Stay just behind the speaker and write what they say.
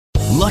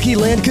Lucky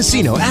Land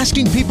Casino,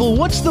 asking people,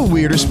 what's the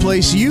weirdest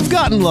place you've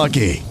gotten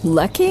lucky?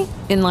 Lucky?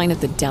 In line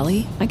at the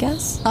deli, I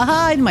guess?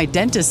 Aha, in my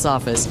dentist's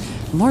office.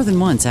 More than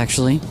once,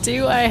 actually.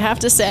 Do I have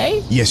to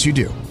say? Yes, you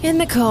do. In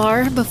the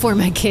car before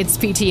my kids'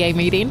 PTA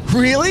meeting.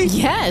 Really?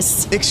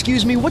 Yes.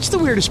 Excuse me, what's the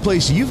weirdest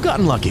place you've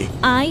gotten lucky?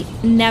 I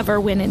never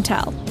win and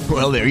tell.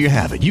 Well, there you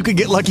have it. You can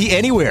get lucky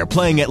anywhere,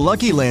 playing at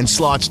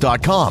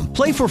LuckyLandSlots.com.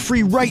 Play for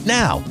free right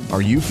now.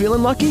 Are you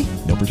feeling lucky?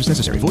 No purchase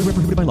necessary. Void where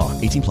prohibited by law.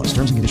 18 plus.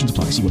 Terms and conditions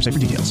apply. See website for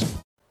details.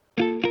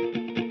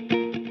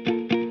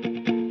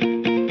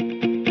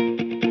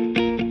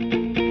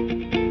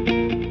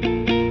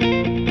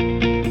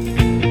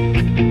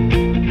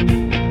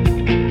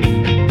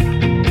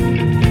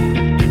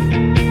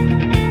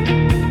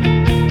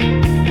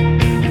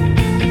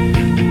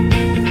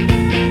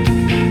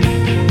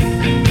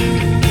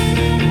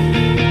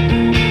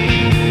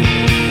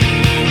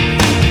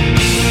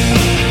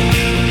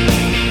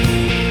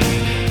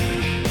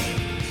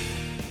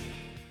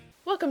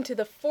 To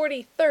the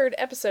 43rd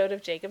episode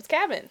of Jacob's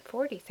Cabin.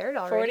 43rd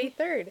already?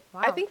 43rd.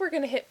 Wow. I think we're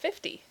going to hit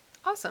 50.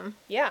 Awesome.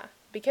 Yeah,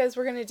 because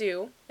we're going to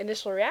do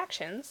initial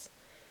reactions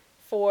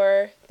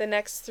for the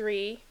next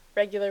 3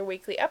 regular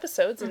weekly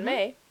episodes in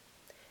May,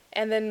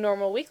 and then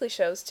normal weekly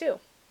shows too.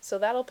 So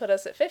that'll put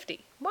us at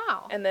 50.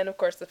 Wow. And then, of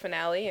course, the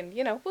finale, and,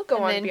 we'll go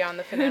on beyond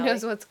the finale. Who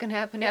knows what's going to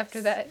happen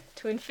after that?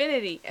 To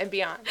infinity and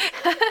beyond.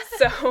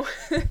 So,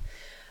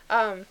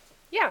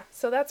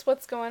 so that's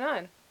what's going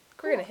on.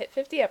 We're going to hit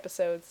 50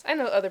 episodes. I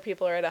know other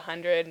people are at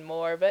 100 and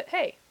more, but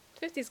hey,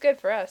 50's good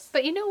for us.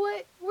 But you know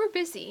what? We're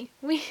busy.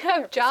 We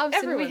have jobs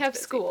and we have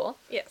busy. School.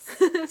 Yes.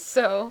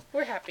 So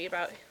we're happy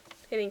about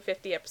hitting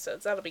 50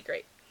 episodes. That'll be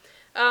great.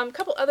 A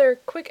couple other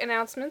quick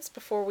announcements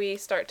before we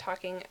start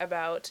talking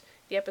about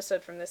the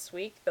episode from this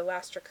week, The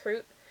Last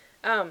Recruit.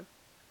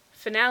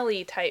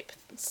 Finale type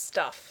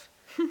stuff.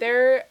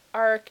 There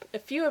are a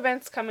few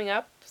events coming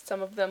up,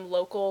 some of them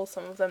local,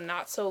 some of them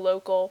not so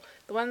local.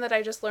 The one that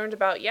I just learned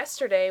about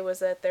yesterday was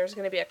that there's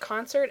going to be a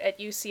concert at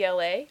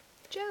UCLA.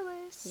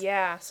 Jealous.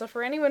 Yeah, so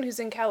for anyone who's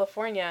in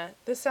California,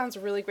 this sounds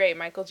really great.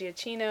 Michael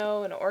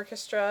Giacchino and an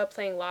orchestra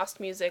playing Lost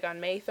Music on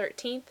May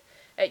 13th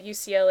at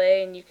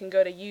UCLA, and you can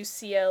go to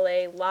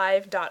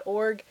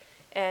uclalive.org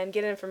and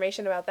get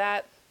information about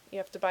that. You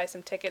have to buy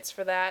some tickets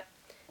for that.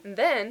 And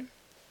then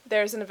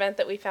there's an event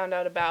that we found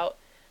out about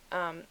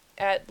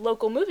at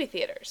local movie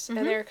theaters,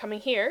 and they're coming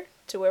here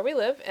to where we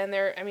live, and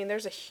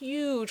there's a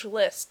huge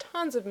list,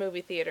 tons of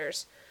movie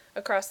theaters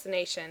across the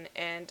nation,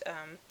 and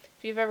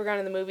if you've ever gone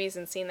to the movies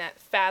and seen that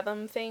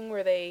Fathom thing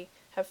where they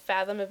have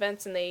Fathom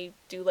events and they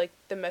do like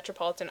the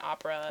Metropolitan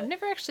Opera. I've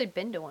never actually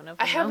been to one of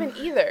them. I haven't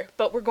either,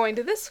 but we're going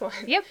to this one.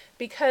 Yep.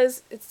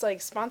 Because it's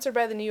like sponsored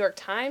by the New York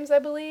Times, I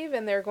believe,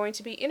 and they're going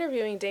to be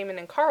interviewing Damon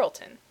and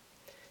Carlton.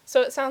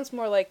 So it sounds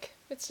more like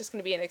it's just going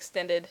to be an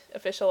extended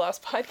official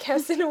Lost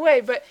podcast in a way,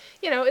 but,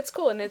 it's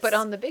cool. And it's But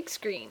on the big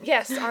screen.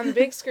 Yes, on the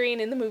big screen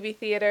in the movie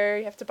theater.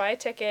 You have to buy a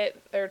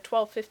ticket. They're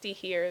 $12.50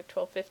 here,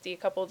 $12.50 a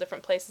couple of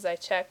different places I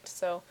checked,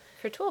 so.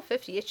 For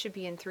 $12.50, it should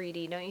be in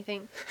 3D, don't you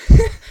think?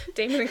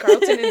 Damon and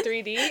Carlton in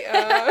 3D?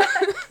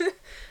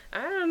 I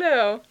don't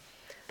know.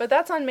 But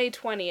that's on May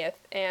 20th,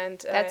 and...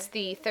 that's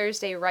the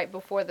Thursday right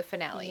before the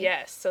finale.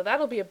 Yes, so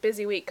that'll be a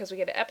busy week, because we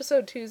get an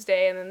episode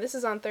Tuesday, and then this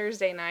is on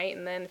Thursday night,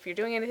 and then if you're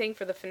doing anything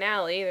for the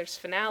finale, there's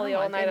finale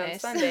all night on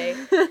Sunday.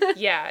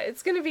 Yeah,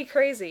 it's going to be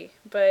crazy,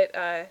 but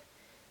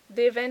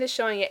the event is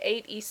showing at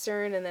 8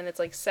 Eastern, and then it's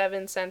like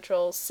 7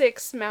 Central,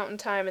 6 Mountain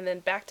Time, and then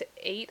back to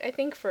 8, I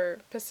think, for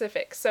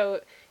Pacific.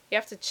 So you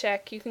have to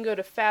check. You can go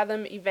to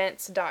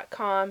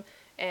fathomevents.com,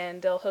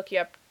 and they'll hook you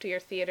up to your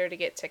theater to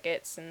get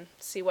tickets and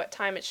see what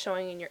time it's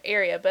showing in your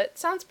area. But it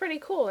sounds pretty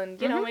cool, and,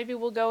 maybe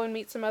we'll go and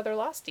meet some other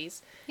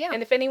Losties. Yeah.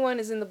 And if anyone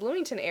is in the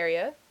Bloomington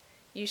area,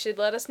 you should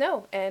let us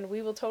know, and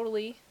we will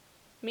totally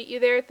meet you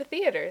there at the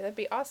theater. That'd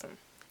be awesome.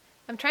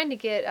 I'm trying to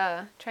get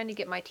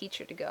my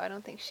teacher to go. I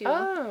don't think she will.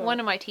 Oh. One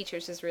of my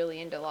teachers is really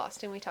into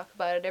Lost, and we talk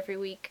about it every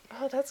week.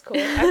 Oh, that's cool.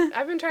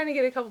 I've been trying to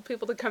get a couple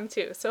people to come,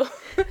 too, so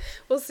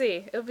we'll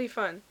see. It'll be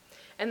fun.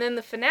 And then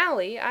the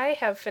finale, I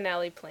have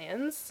finale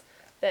plans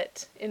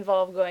that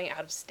involve going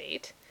out of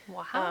state.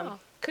 Wow.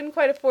 Couldn't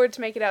quite afford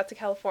to make it out to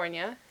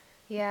California.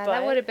 Yeah, but,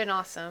 that would have been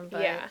awesome.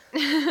 But... Yeah.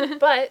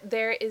 But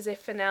there is a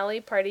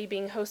finale party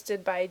being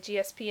hosted by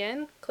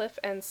GSPN, Cliff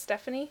and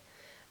Stephanie,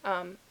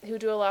 who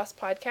do a Lost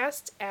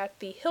podcast at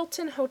the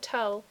Hilton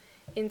Hotel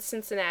in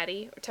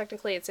Cincinnati. Or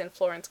technically it's in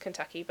Florence,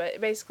 Kentucky,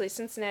 but basically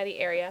Cincinnati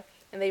area.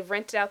 And they've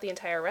rented out the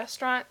entire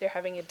restaurant. They're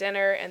having a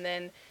dinner and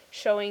then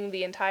showing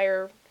the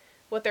entire,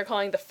 what they're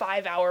calling the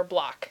 5-hour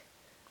block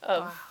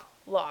of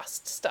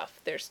Lost stuff.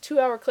 There's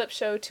 2-hour clip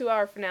show,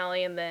 2-hour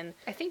finale, and then...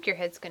 I think your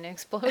head's going to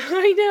explode.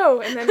 I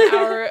know! And then an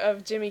hour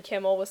of Jimmy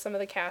Kimmel with some of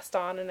the cast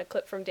on and a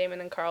clip from Damon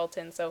and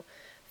Carlton. So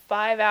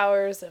 5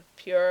 hours of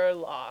pure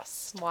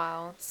Lost.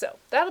 Wow. So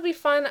that'll be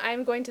fun.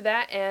 I'm going to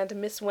that, and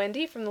Miss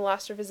Wendy from The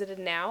Lost Revisited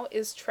Now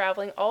is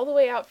traveling all the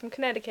way out from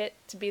Connecticut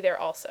to be there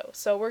also.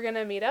 So we're going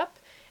to meet up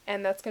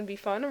And that's going to be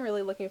fun. I'm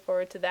really looking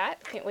forward to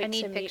that. Can't wait to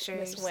meet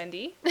pictures. Miss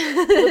Wendy.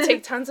 We'll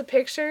take tons of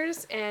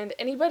pictures, and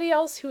anybody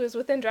else who is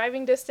within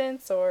driving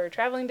distance or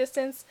traveling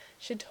distance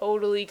should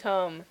totally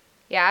come.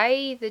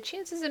 Yeah, the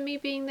chances of me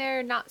being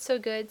there, not so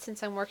good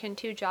since I'm working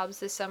 2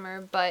 jobs this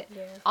summer, but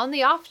on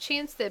the off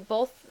chance that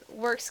both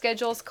work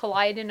schedules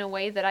collide in a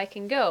way that I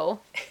can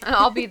go,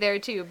 I'll be there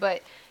too,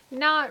 but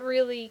not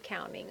really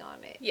counting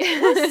on it.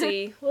 Yeah, we'll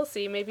see. We'll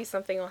see. Maybe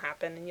something will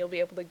happen and you'll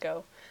be able to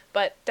go.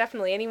 But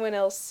definitely anyone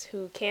else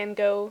who can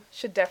go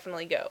should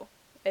definitely go.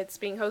 It's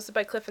being hosted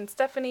by Cliff and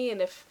Stephanie,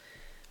 and if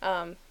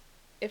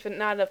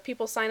not enough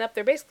people sign up,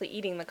 they're basically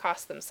eating the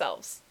cost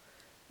themselves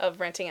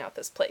of renting out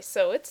this place.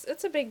 So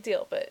it's a big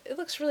deal, but it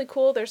looks really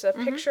cool. There's a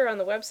picture on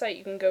the website.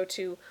 You can go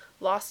to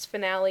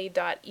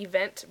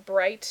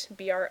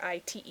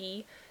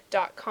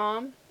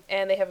lostfinale.eventbrite.com,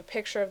 and they have a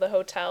picture of the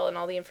hotel and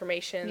all the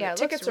information. Yeah, the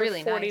tickets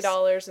really are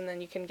 $40, and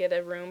then you can get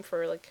a room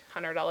for like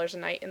 $100 a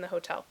night in the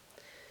hotel.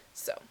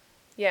 So,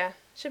 yeah,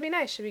 should be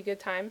nice. Should be a good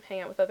time.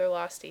 Hang out with other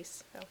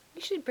Losties. So.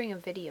 You should bring a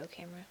video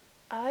camera.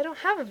 I don't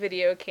have a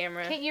video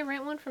camera. Can't you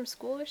rent one from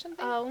school or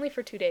something? Only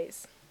for 2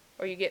 days.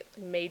 Or you get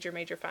major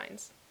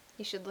fines.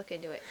 You should look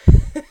into it.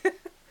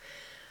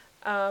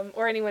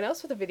 Or anyone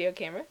else with a video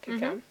camera can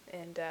come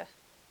and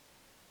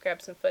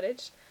grab some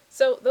footage.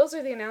 So those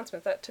are the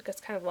announcements. That took us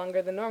kind of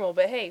longer than normal,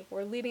 but hey,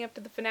 we're leading up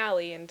to the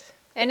finale, and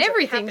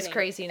everything's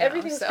crazy now.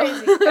 Everything's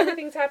crazy.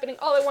 Everything's happening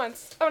all at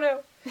once. Oh no.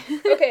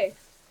 Okay.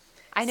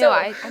 I know.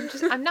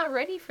 I'm not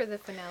ready for the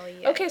finale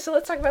yet. Okay, so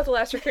let's talk about The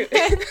Last Recruit.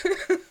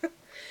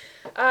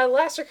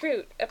 Last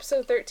Recruit,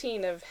 episode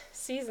 13 of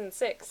season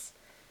 6.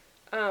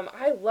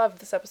 I loved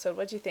this episode.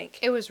 What'd you think?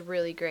 It was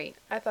really great.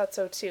 I thought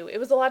so too. It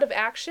was a lot of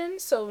action,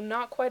 so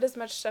not quite as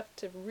much stuff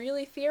to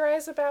really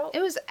theorize about.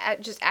 It was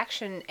just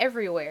action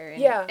everywhere.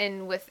 And, yeah.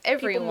 And with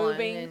everyone. People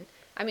moving. And,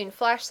 I mean,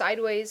 flash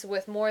sideways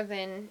with more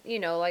than,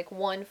 like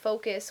one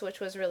focus, which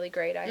was really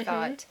great, I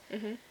thought.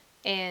 Mm-hmm.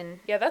 And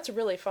yeah, that's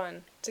really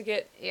fun to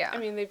get. Yeah. I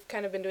mean, they've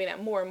kind of been doing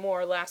that more and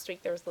more. Last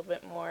week there was a little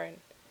bit more, and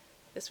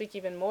this week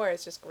even more.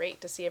 It's just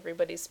great to see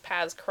everybody's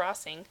paths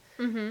crossing.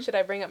 Mm-hmm. Should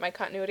I bring up my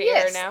continuity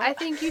error now? Yes, I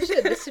think you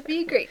should. This would be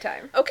a great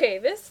time. Okay,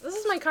 this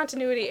is my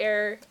continuity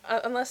error,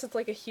 unless it's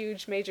like a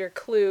huge major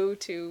clue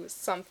to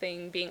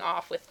something being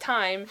off with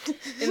time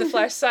in the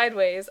flash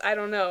sideways. I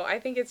don't know. I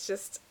think it's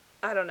just,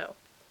 I don't know.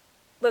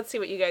 Let's see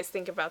what you guys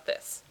think about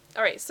this.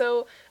 Alright,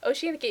 so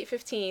Oceanic Gate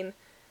 15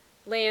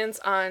 lands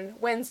on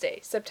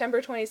Wednesday,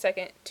 September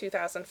 22nd,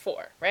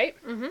 2004, right?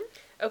 Mm-hmm.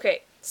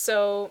 Okay,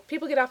 so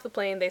people get off the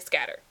plane, they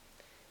scatter.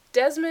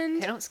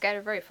 Desmond... They don't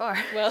scatter very far.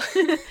 Well,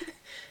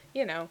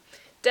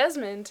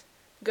 Desmond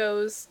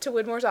goes to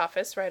Widmore's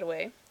office right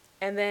away,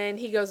 and then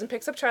he goes and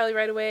picks up Charlie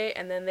right away,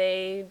 and then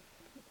they,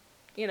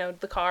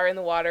 the car in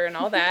the water and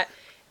all that.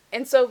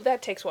 And so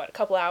that takes, a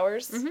couple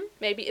hours? Mm-hmm.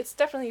 Maybe. It's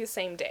definitely the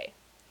same day.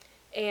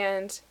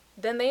 And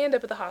then they end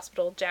up at the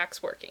hospital.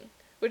 Jack's working.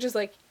 Which is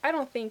like, I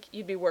don't think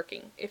you'd be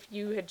working if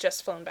you had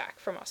just flown back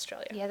from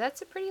Australia. Yeah,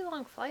 that's a pretty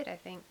long flight, I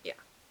think. Yeah.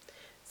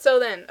 So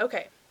then,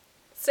 okay.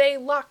 Say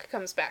Locke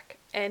comes back,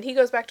 and he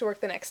goes back to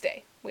work the next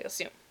day, we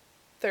assume.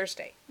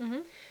 Thursday. Mm-hmm.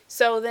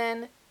 So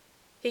then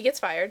he gets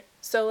fired.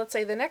 So let's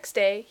say the next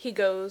day he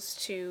goes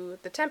to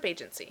the temp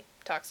agency,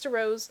 talks to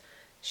Rose.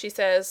 She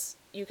says,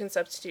 you can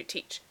substitute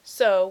teach.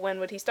 So when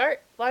would he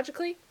start?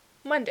 Logically,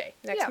 Monday.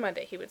 Next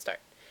Monday he would start.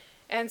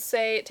 And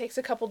say it takes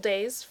a couple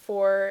days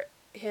for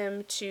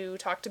him to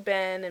talk to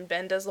Ben, and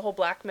Ben does the whole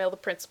blackmail the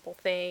principal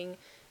thing.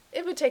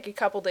 It would take a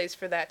couple days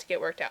for that to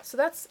get worked out. So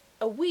that's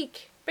a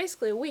week,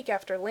 basically a week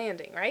after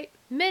landing, right?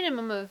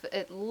 Minimum of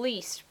at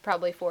least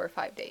probably 4 or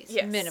 5 days.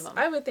 Yes, minimum.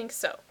 I would think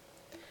so.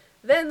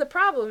 Then the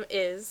problem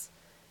is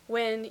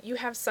when you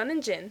have Sun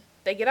and Jin,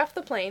 they get off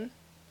the plane,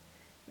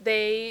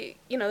 they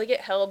get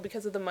held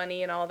because of the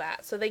money and all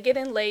that. So they get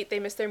in late, they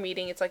miss their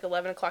meeting, it's like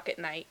 11 o'clock at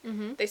night.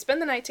 Mm-hmm. They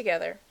spend the night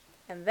together,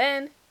 and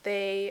then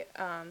they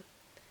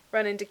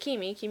run into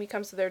Kimi. Kimi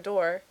comes to their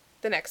door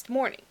the next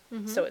morning.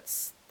 Mm-hmm. So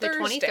it's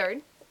Thursday. The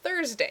 23rd.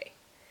 Thursday.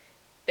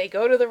 They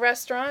go to the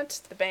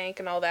restaurant, the bank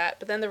and all that,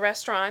 but then the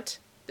restaurant,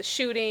 the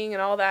shooting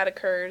and all that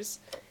occurs.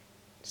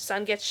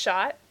 Sun gets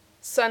shot.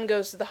 Sun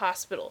goes to the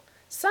hospital.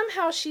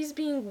 Somehow she's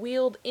being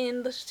wheeled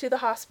to the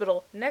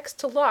hospital next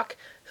to Locke,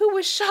 who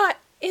was shot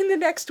in the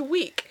next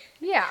week.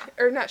 Yeah.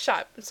 Or not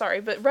shot,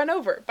 sorry, but run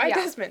over by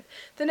Desmond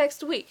the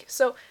next week.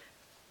 So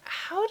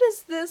how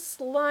does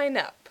this line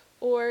up?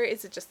 Or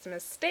is it just a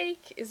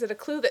mistake? Is it a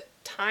clue that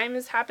time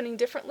is happening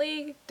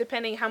differently,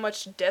 depending how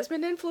much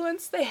Desmond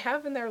influence they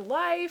have in their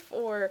life?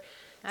 Or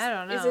I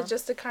don't know. Is it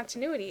just a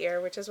continuity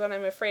error, which is what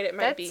I'm afraid it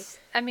might be?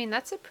 I mean,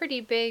 that's a pretty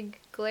big,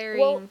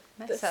 glaring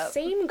mess up. The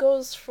same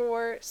goes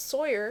for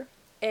Sawyer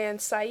and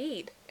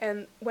Saeed.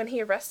 And when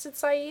he arrested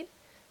Saeed,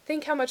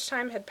 think how much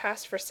time had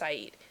passed for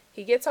Saeed.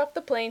 He gets off the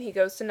plane, he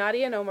goes to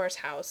Nadia and Omar's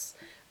house.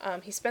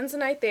 He spends the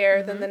night there,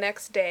 mm-hmm. Then the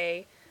next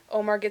day,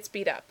 Omar gets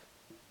beat up.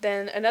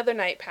 Then another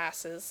night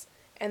passes,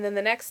 and then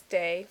the next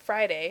day,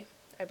 Friday,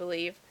 I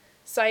believe,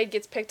 Saeed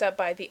gets picked up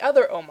by the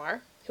other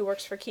Omar, who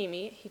works for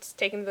Kimi. He's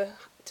taken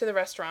to the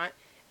restaurant,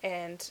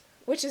 and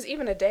which is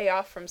even a day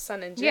off from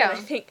Sun and Jin, I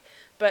think.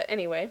 But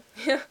anyway,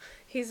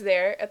 he's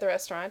there at the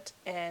restaurant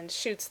and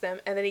shoots them,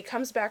 and then he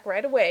comes back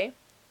right away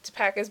to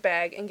pack his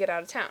bag and get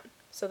out of town.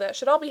 So that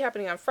should all be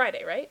happening on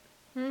Friday, right?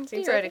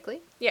 Theoretically.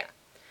 Like yeah.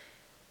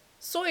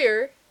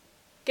 Sawyer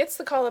gets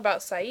the call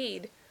about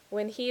Saeed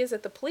when he is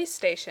at the police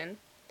station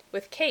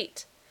with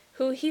Kate,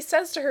 who he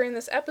says to her in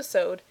this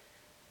episode,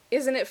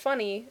 isn't it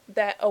funny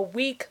that a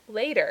week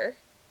later,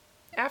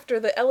 after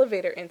the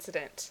elevator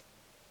incident,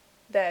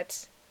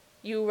 that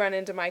you run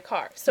into my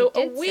car. So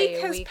a week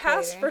has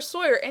passed for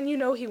Sawyer, and you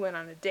know he went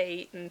on a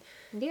date, and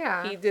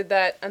he did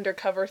that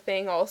undercover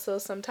thing also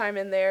sometime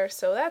in there,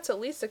 so that's at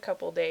least a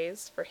couple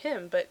days for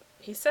him, but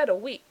he said a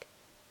week.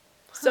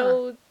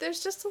 So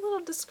there's just a little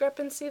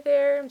discrepancy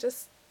there. I'm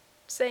just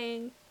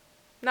saying,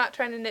 not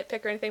trying to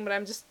nitpick or anything, but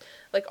I'm just,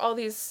 like, all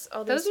these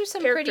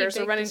characters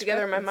are running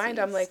together in my mind.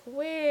 I'm like,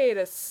 wait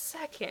a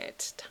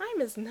second. Time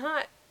is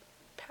not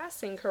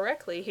passing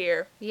correctly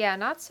here. Yeah,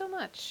 not so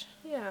much.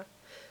 Yeah.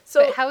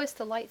 So but how is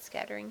the light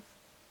scattering?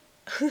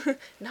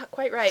 Not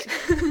quite right.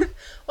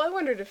 Well, I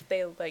wondered if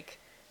they, like,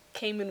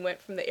 came and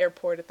went from the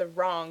airport at the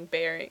wrong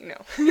bearing.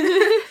 No.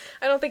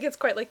 I don't think it's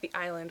quite like the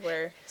island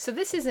where... So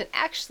this isn't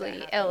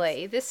actually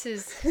LA. This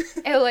is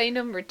LA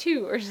number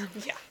 2 or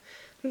something.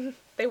 Yeah.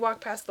 They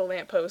walk past the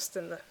lamppost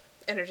and the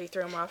energy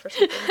threw them off or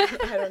something.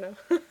 I don't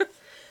know.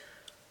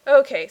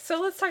 Okay, so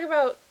let's talk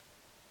about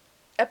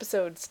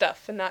episode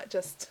stuff and not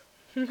just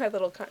my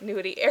little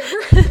continuity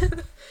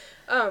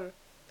error.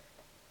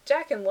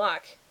 Jack and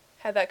Locke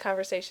had that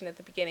conversation at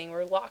the beginning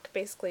where Locke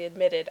basically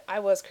admitted, I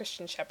was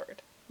Christian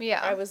Shepherd. Yeah.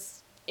 I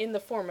was in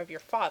the form of your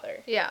father.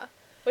 Yeah.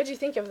 What did you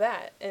think of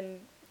that? And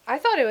I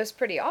thought it was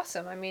pretty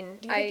awesome. I mean,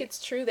 do you think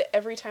it's true that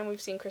every time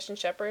we've seen Christian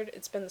Shepherd,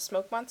 it's been the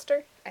smoke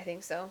monster? I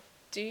think so.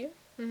 Do you?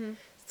 Mm-hmm.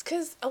 It's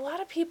because a lot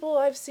of people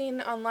I've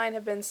seen online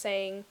have been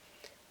saying,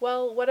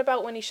 well, what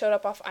about when he showed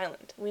up off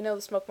island? We know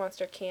the smoke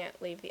monster can't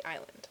leave the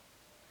island.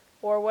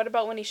 Or what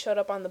about when he showed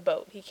up on the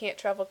boat? He can't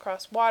travel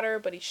across water,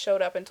 but he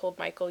showed up and told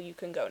Michael, you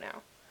can go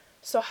now.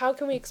 So how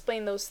can we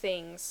explain those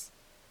things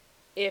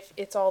if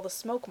it's all the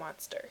smoke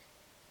monster?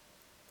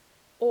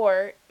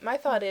 Or, my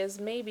thought is,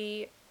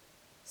 maybe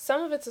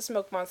some of it's a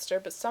smoke monster,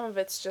 but some of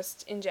it's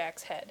just in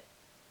Jack's head.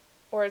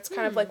 Or it's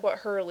kind of like what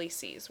Hurley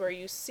sees, where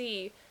you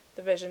see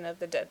the vision of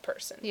the dead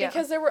person. Yeah.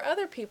 Because there were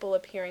other people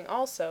appearing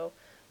also.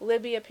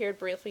 Libby appeared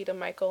briefly to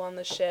Michael on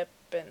the ship,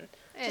 and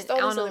just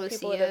all these other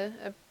people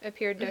that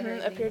appeared to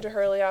Hurley. Appeared to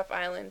Hurley off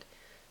island.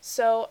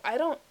 So I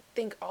don't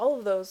think all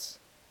of those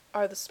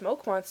are the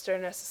smoke monster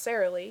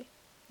necessarily.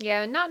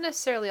 Yeah, not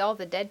necessarily all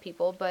the dead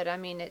people, but I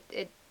mean,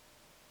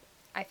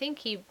 I think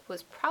he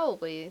was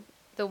probably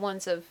the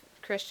ones of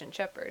Christian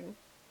Shepherd.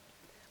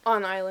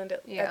 On island,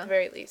 at the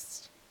very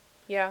least.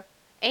 Yeah.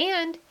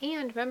 And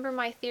remember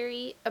my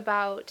theory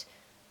about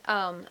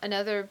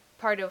another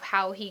part of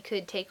how he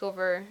could take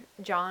over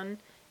John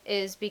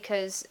is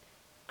because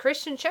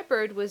Christian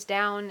Shepherd was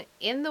down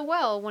in the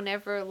well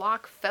whenever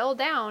Locke fell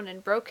down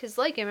and broke his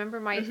leg. And remember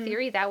my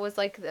theory? That was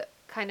like the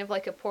kind of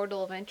like a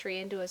portal of entry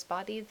into his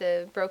body,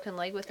 the broken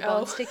leg with the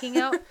bone sticking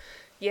out.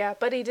 Yeah,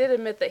 but he did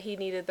admit that he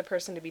needed the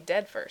person to be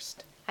dead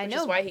first. I know.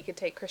 Which is why he could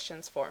take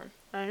Christian's form.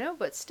 I know,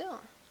 but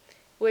still.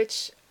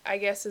 Which, I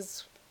guess,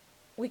 is...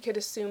 We could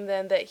assume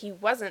then that he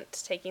wasn't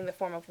taking the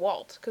form of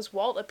Walt, because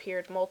Walt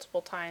appeared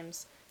multiple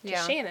times to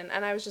Shannon.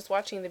 And I was just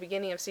watching the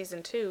beginning of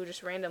season 2,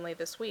 just randomly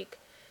this week,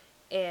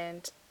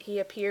 and he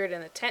appeared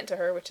in the tent to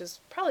her, which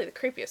is probably the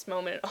creepiest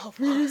moment in all of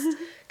Lost,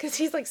 because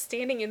he's like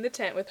standing in the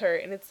tent with her,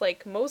 and it's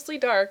like mostly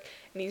dark,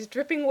 and he's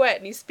dripping wet,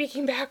 and he's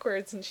speaking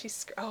backwards, and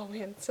she's, oh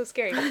man, it's so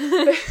scary.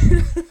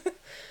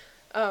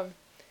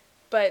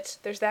 But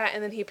there's that,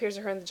 and then he appears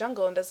to her in the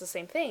jungle and does the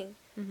same thing,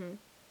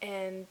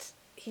 and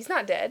he's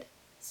not dead.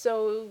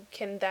 So,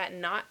 can that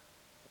not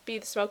be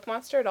the smoke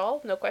monster at all?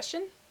 No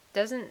question?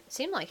 Doesn't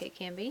seem like it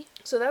can be.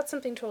 So that's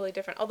something totally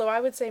different. Although I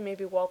would say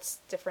maybe Walt's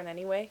different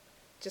anyway.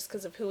 Just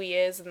because of who he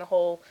is and the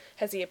whole,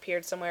 has he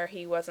appeared somewhere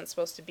he wasn't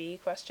supposed to be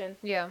question.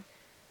 Yeah.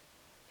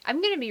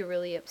 I'm going to be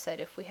really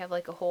upset if we have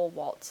like a whole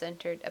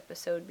Walt-centered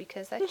episode,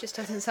 because that just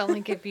doesn't sound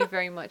like it'd be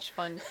very much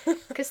fun.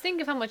 Because think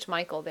of how much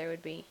Michael there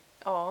would be.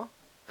 Aw.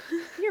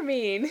 You're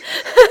mean.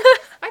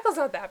 Michael's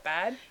not that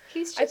bad.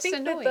 He's just I think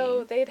annoying. that,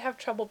 though, they'd have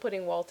trouble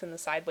putting Walt in the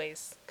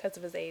sideways because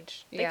of his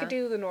age. They could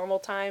do the normal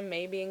time,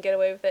 maybe, and get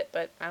away with it,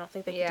 but I don't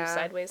think they could do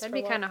sideways that'd for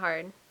be Walt. kind of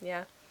hard.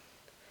 Yeah.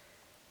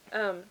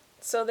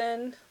 So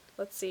then,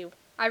 let's see.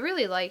 I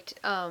really liked,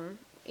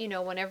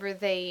 whenever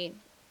they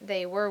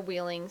were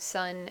wheeling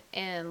Sun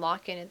and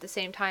Locke in at the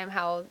same time,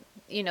 how,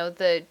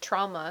 the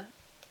trauma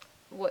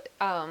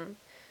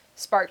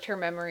sparked her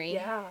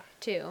memory,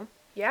 too.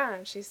 Yeah,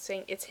 and she's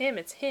saying, it's him.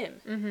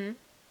 Mm-hmm.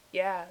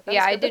 Yeah.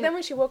 But then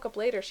when she woke up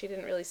later, she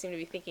didn't really seem to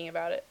be thinking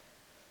about it.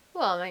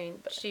 Well, I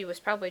mean, she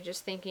was probably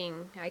just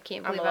thinking, I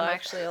can't believe I'm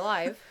actually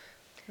alive.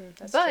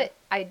 That's but true.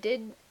 I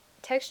did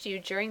text you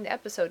during the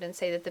episode and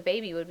say that the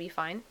baby would be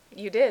fine.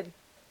 You did.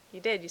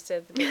 You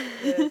said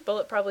the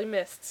bullet probably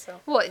missed,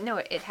 so. Well, no,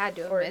 it had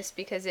to have missed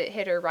because it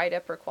hit her right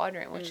upper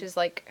quadrant, which is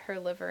like her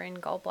liver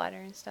and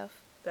gallbladder and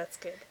stuff. That's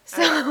good.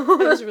 So I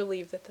was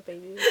relieved that the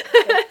baby was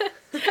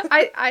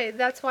okay. I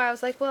that's why I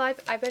was like, well,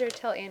 I better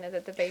tell Anna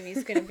that the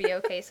baby's gonna be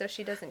okay so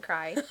she doesn't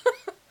cry.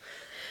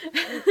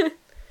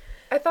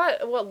 I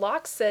thought what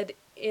Locke said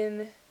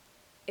in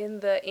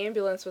the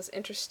ambulance was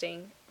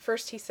interesting.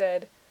 First he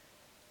said,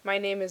 "My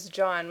name is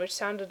John," which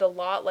sounded a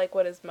lot like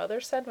what his mother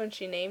said when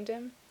she named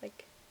him.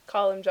 Like,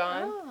 call him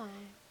John. Oh.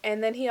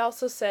 And then he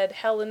also said,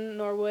 "Helen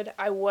Norwood,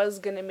 I was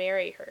gonna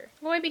marry her."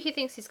 Well, maybe he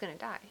thinks he's gonna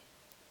die.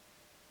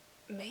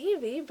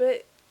 Maybe,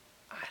 but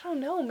I don't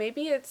know.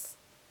 Maybe it's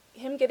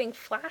him getting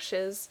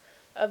flashes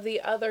of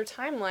the other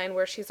timeline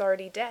where she's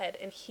already dead,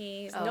 and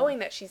he's knowing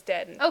that she's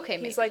dead. And okay,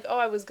 he's maybe. like, "Oh,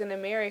 I was gonna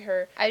marry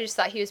her." I just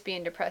thought he was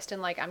being depressed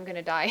and like, I'm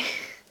gonna die.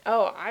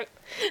 Oh,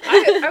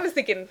 I was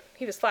thinking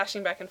he was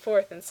flashing back and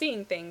forth and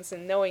seeing things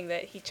and knowing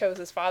that he chose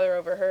his father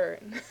over her.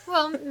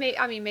 Well,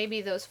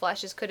 maybe those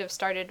flashes could have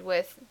started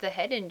with the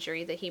head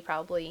injury that he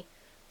probably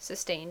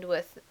sustained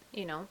with,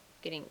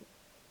 getting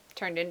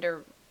turned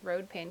into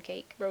road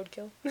pancake.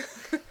 Roadkill.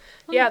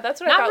 Yeah, that's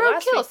what I thought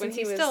last week when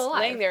he was still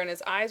alive. laying there and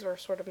his eyes were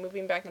sort of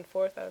moving back and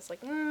forth. I was like,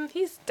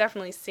 he's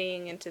definitely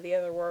seeing into the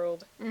other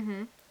world,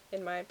 in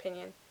my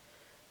opinion.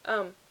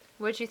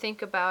 What'd you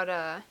think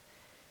about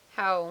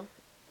how,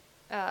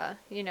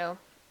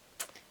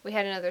 we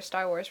had another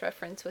Star Wars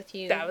reference with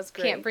you. That was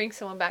great. Can't bring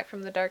someone back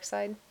from the dark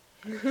side.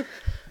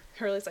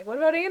 Hurley's like, "What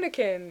about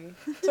Anakin?"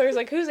 Sawyer's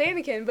like, "Who's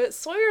Anakin?" But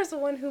Sawyer's the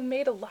one who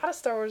made a lot of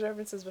Star Wars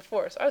references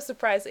before, so I was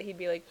surprised that he'd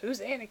be like,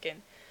 "Who's Anakin?"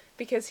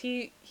 Because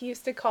he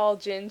used to call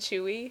Jin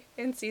Chewie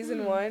in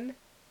season 1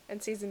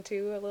 and season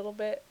 2 a little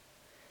bit.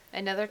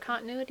 Another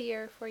continuity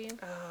error for you.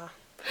 I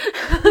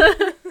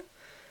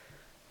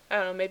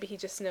don't know, maybe he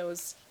just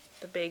knows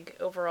the big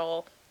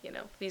overall,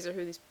 these are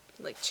who these,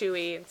 like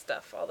Chewie and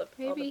stuff, all the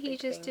Maybe he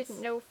just things.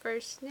 didn't know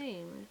first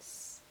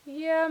names.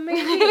 Yeah,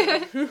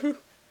 maybe.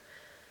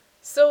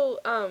 So,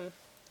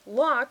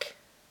 Locke,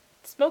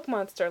 Smoke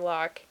Monster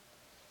Locke,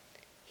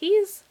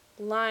 he's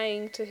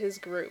lying to his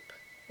group,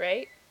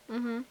 right?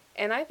 Mm-hmm.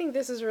 And I think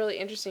this is really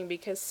interesting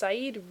because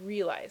Saeed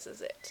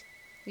realizes it.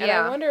 And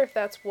Yeah. I wonder if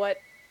that's what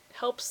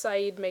helps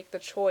Saeed make the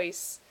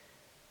choice.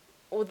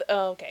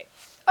 Okay.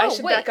 I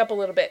should back up a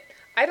little bit.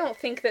 I don't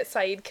think that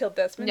Saeed killed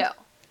Desmond. No.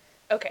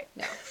 Okay.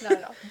 No, not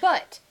at all.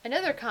 But,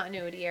 another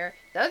continuity error.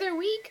 The other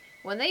week,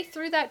 when they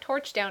threw that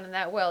torch down in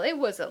that well, it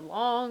was a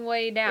long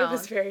way down. It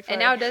was very far. And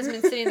now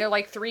Desmond's sitting there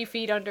like 3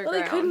 feet underground.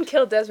 Well, they couldn't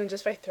kill Desmond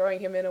just by throwing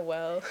him in a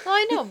well. Well,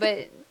 I know,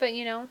 but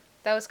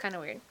that was kind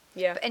of weird.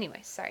 Yeah. But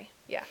anyway, sorry.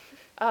 Yeah.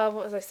 What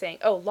was I saying?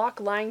 Oh, Locke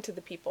lying to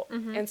the people.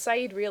 Mm-hmm. And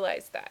Saeed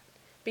realized that.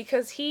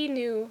 Because he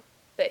knew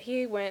that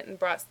he went and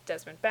brought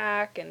Desmond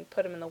back and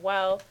put him in the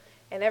well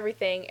and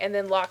everything. And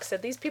then Locke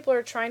said, "These people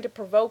are trying to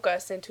provoke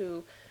us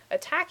into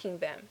attacking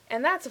them."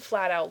 And that's a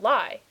flat out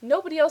lie.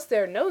 Nobody else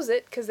there knows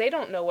it because they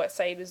don't know what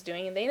Saeed was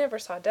doing and they never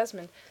saw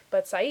Desmond.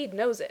 But Saeed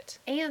knows it.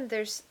 And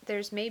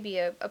there's maybe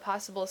a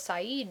possible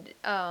Saeed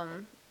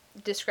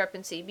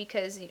discrepancy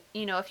because,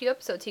 a few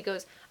episodes he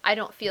goes, "I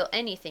don't feel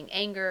anything,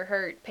 anger,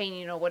 hurt,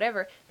 pain,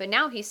 whatever." But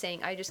now he's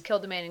saying, "I just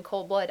killed a man in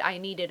cold blood. I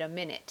needed a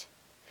minute."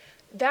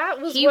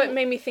 That was what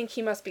made me think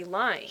he must be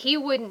lying. He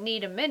wouldn't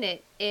need a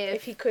minute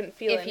if he couldn't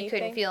feel anything. If he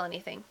couldn't feel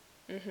anything.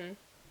 Mm-hmm.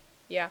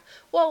 Yeah.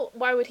 Well,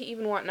 why would he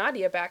even want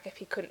Nadia back if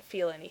he couldn't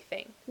feel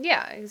anything?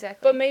 Yeah,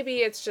 exactly. But maybe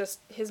it's just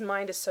his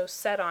mind is so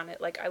set on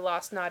it, like, I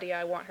lost Nadia,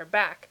 I want her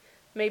back.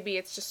 Maybe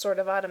it's just sort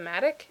of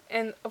automatic.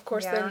 And, of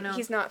course, then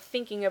he's not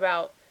thinking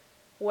about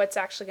what's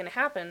actually going to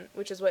happen,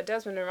 which is what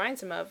Desmond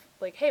reminds him of.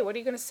 Like, hey, what are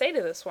you going to say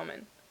to this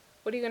woman?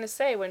 What are you going to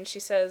say when she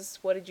says,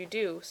 "What did you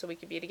do so we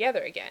could be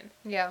together again?"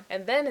 Yeah.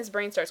 And then his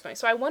brain starts going.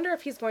 So I wonder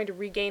if he's going to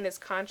regain his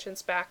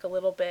conscience back a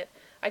little bit.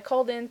 I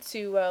called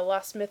into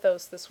Los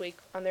Mythos this week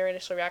on their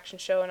initial reaction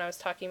show, and I was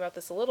talking about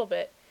this a little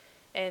bit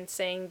and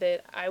saying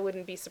that I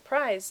wouldn't be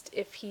surprised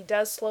if he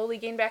does slowly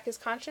gain back his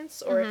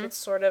conscience, or if it's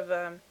sort of...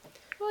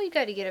 well, you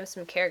got to get him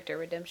some character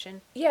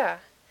redemption. Yeah.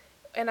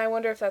 And I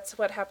wonder if that's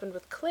what happened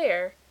with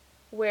Claire,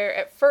 where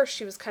at first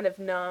she was kind of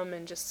numb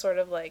and just sort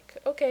of like,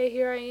 okay,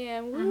 here I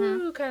am,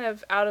 woo, kind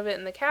of out of it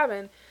in the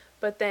cabin.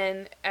 But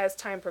then as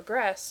time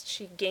progressed,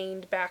 she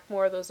gained back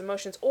more of those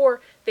emotions,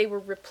 or they were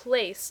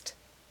replaced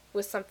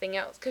with something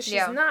else. Because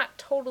she's not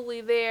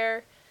totally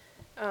there.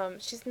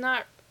 She's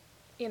not,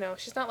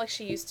 she's not like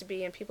she used to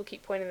be, and people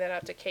keep pointing that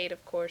out to Kate,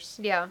 of course.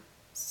 Yeah.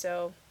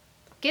 So.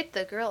 Get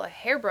the girl a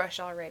hairbrush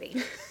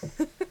already.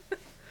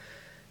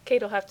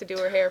 Kate will have to do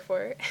her hair for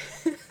her.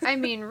 I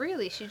mean,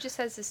 really, she just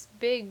has this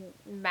big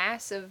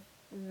mass of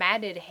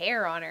matted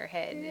hair on her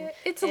head. Yeah,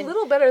 it's a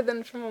little better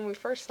than from when we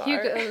first saw her.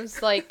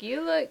 Hugo's like,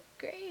 "You look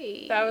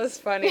great." That was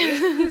funny.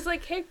 He's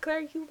like, "Hey,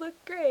 Claire, you look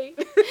great."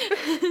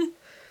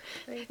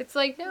 It's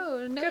like,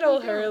 no, good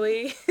old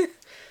Hurley.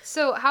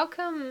 So how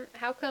come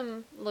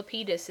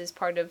Lapidus is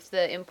part of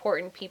the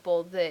important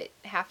people that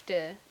have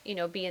to,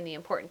 be in the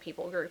important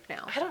people group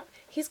now?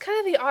 He's kind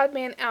of the odd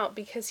man out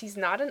because he's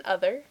not an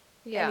other.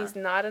 Yeah. And he's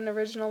not an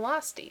original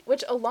Lostie,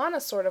 which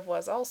Alana sort of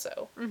was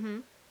also. Mm-hmm.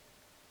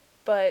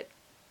 But,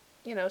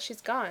 she's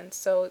gone.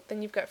 So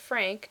then you've got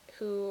Frank,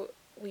 who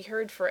we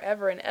heard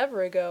forever and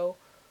ever ago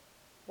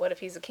what if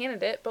he's a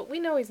candidate? But we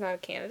know he's not a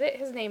candidate.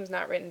 His name's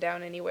not written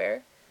down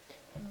anywhere.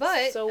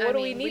 But, so what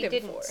do we need him for?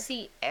 We didn't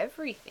see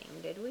everything,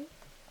 did we?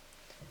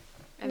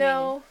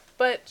 No,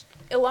 but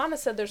Ilana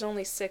said there's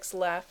only 6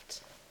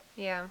 left.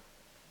 Yeah.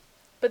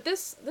 But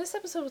this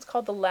episode was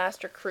called The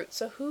Last Recruit,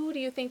 so who do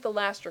you think the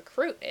last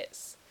recruit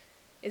is?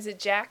 Is it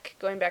Jack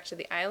going back to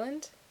the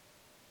island?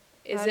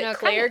 Is it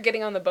Claire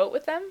getting on the boat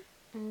with them?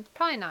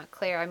 Probably not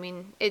Claire. I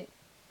mean,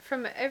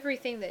 from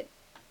everything that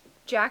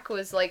Jack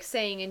was, like,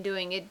 saying and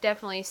doing, it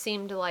definitely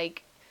seemed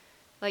like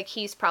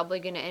he's probably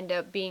going to end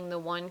up being the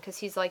one, because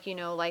he's like, you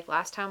know, like,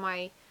 last time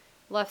I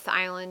left the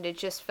island, it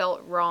just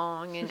felt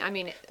wrong, and I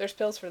mean... There's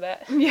pills for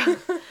that. Yeah.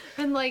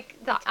 And, like,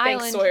 the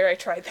island... Thanks, Sawyer, I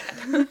tried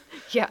that.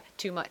 Yeah,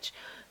 too much.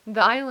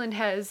 The island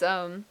has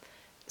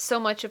so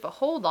much of a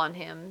hold on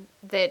him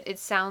that it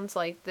sounds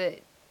like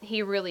that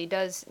he really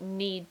does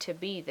need to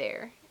be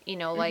there. You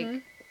know,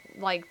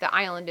 like the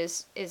island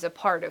is a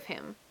part of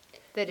him.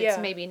 That it's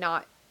maybe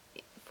not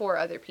for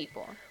other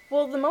people.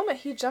 Well, the moment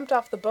he jumped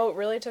off the boat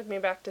really took me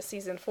back to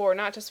season 4,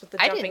 not just with the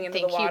jumping into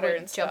the water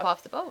and stuff. Jump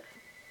off the boat.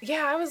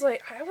 Yeah, I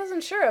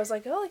wasn't sure. I was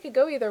like, oh, it could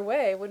go either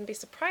way. I wouldn't be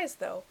surprised,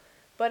 though.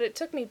 But it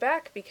took me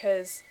back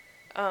because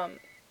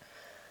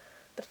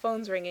the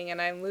phone's ringing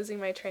and I'm losing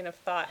my train of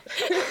thought.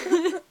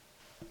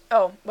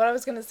 Oh, what I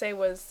was going to say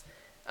was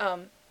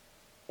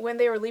when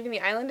they were leaving the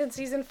island in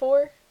season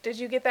 4, did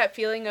you get that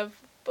feeling of,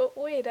 but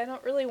wait, I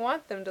don't really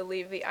want them to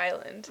leave the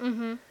island?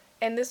 Mm-hmm.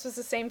 And this was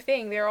the same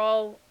thing. They're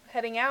all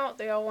heading out.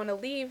 They all want to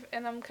leave.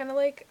 And I'm kind of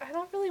like, I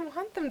don't really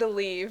want them to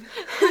leave.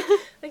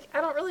 Like,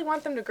 I don't really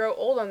want them to grow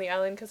old on the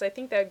island because I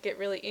think that would get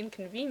really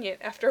inconvenient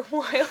after a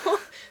while.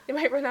 They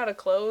might run out of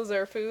clothes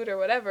or food or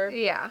whatever.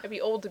 Yeah. It'd be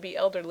old to be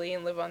elderly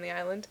and live on the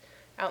island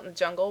out in the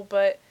jungle.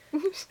 But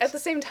at the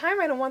same time,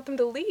 I don't want them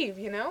to leave,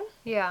 you know?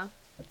 Yeah.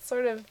 It's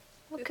sort of...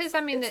 Because, I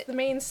mean... It's the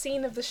main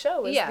scene of the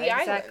show is the island. Yeah,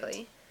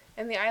 exactly.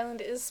 And the island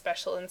is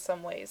special in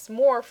some ways.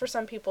 More for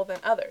some people than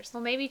others.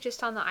 Well, maybe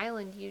just on the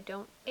island you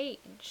don't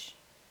age.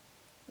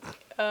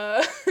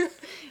 Yeah.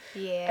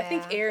 I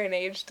think Aaron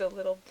aged a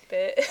little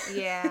bit.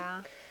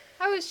 Yeah.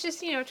 I was just,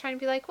 trying to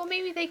be like, well,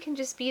 maybe they can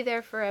just be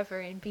there forever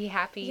and be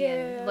happy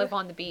and live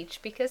on the beach,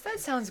 because that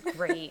sounds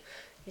great.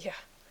 Yeah.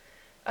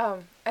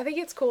 I think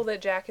it's cool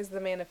that Jack is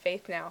the man of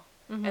faith now.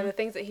 Mm-hmm. And the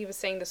things that he was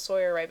saying to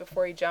Sawyer right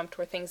before he jumped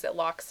were things that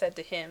Locke said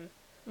to him.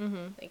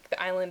 Mm-hmm. Like,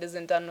 the island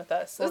isn't done with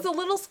us. It was a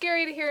little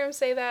scary to hear him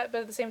say that,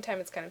 but at the same time,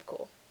 it's kind of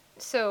cool.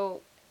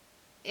 So,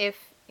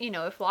 if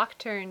Locke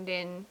turned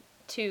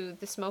into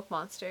the smoke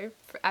monster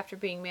after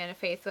being man of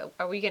faith,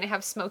 are we going to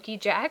have Smokey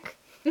Jack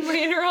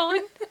later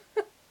on?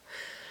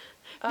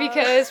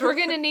 Because we're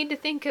going to need to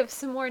think of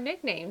some more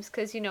nicknames,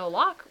 because,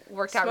 Locke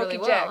worked out really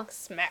well. Smokey Jack,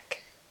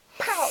 smack.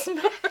 Pow!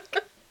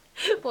 Smack.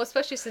 Well,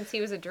 especially since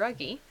he was a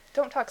druggie.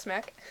 Don't talk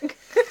smack.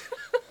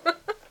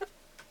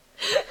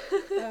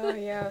 Oh,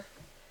 yeah.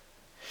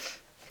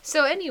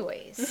 So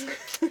anyways,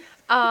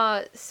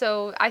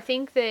 so I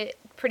think that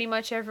pretty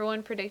much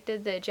everyone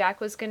predicted that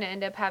Jack was going to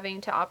end up having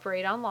to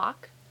operate on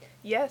Locke.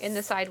 Yes. In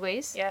the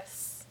sideways.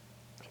 Yes.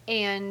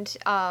 And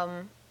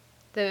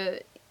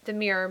the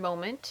mirror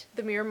moment.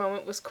 The mirror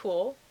moment was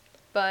cool.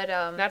 But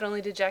not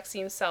only did Jack see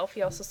himself,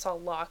 he also saw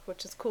Locke,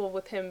 which is cool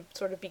with him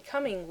sort of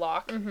becoming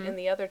Locke in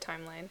the other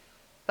timeline.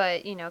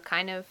 But,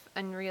 kind of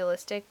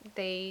unrealistic.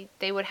 They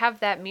would have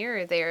that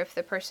mirror there if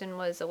the person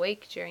was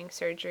awake during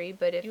surgery,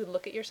 but if... You would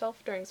look at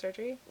yourself during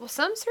surgery? Well,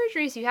 some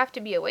surgeries you have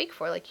to be awake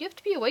for. Like, you have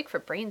to be awake for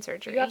brain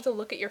surgery. You have to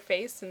look at your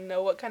face and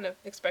know what kind of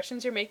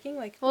expressions you're making?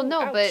 Like, well,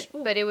 no, ouch,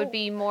 but it would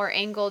be more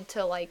angled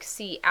to, like,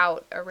 see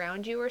out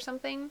around you or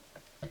something.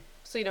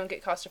 So you don't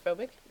get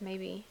claustrophobic?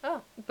 Maybe.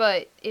 Oh.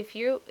 But if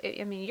you're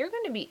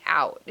going to be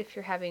out if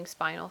you're having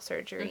spinal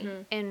surgery.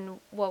 Mm-hmm. And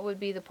what would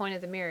be the point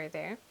of the mirror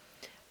there?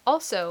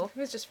 Also... It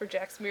was just for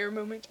Jack's mirror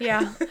moment.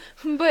 Yeah.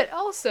 But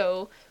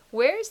also,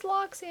 where's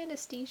Locke's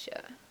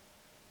anesthesia?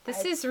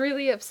 This is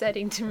really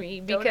upsetting to me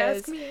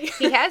because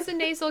he has a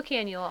nasal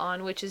cannula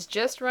on, which is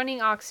just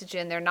running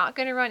oxygen. They're not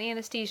going to run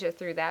anesthesia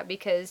through that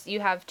because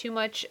you have too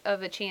much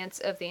of a chance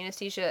of the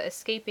anesthesia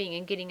escaping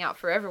and getting out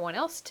for everyone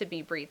else to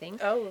be breathing.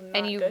 Oh, not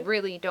And you good.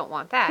 really don't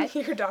want that.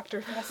 Your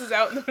doctor passes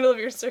out in the middle of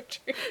your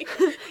surgery.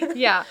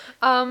 Yeah.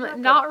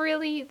 Not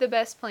really the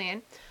best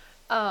plan.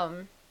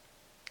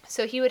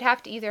 So he would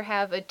have to either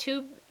have a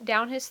tube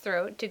down his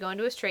throat to go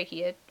into his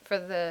trachea for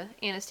the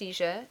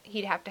anesthesia.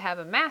 He'd have to have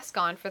a mask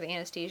on for the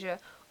anesthesia.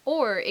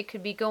 Or it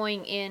could be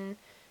going in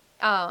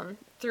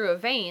through a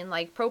vein,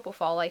 like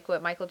propofol, like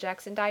what Michael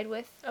Jackson died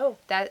with. Oh.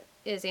 That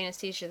is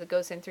anesthesia that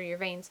goes in through your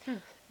veins.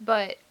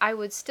 But I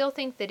would still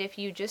think that if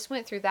you just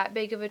went through that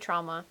big of a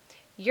trauma,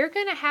 you're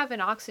going to have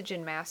an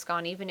oxygen mask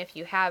on even if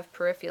you have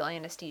peripheral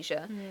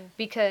anesthesia.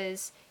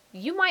 Because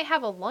you might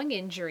have a lung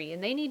injury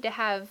and they need to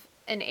have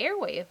an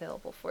airway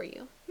available for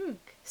you.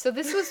 So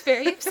this was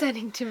very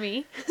upsetting to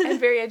me. And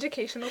very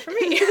educational for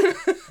me.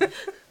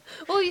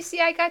 Well, you see,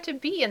 I got to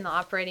be in the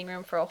operating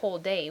room for a whole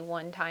day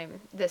one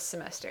time this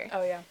semester.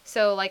 Oh, yeah.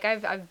 So, like,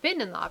 I've been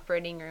in the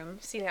operating room.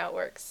 Seen how it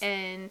works.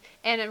 And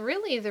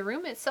really, the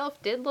room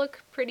itself did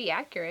look pretty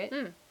accurate.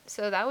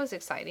 So that was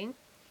exciting.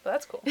 Well,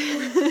 that's cool.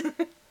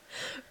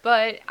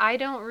 But I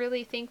don't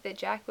really think that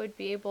Jack would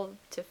be able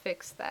to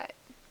fix that.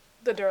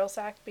 The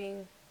Duralsac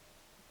being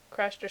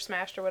crushed or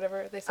smashed or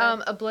whatever they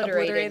said.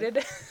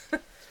 Obliterated.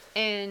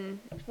 And...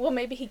 Well,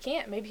 maybe he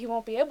can't. Maybe he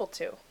won't be able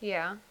to.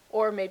 Yeah.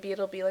 Or maybe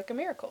it'll be like a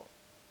miracle.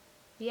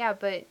 Yeah,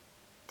 but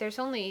there's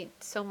only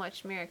so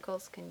much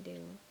miracles can do.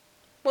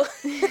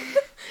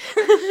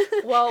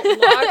 Well,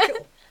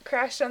 Locke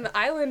crashed on the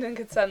island and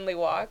could suddenly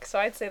walk, so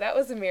I'd say that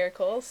was a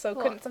miracle. So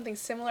couldn't something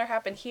similar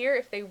happen here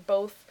if they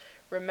both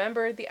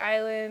remembered the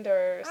island,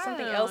 or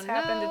something else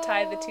happened to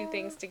tie the two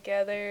things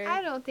together?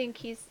 I don't think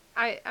he's...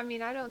 I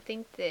don't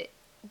think that...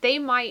 They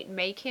might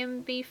make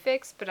him be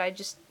fixed, but I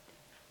just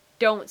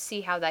don't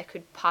see how that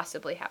could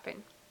possibly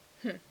happen.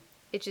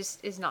 It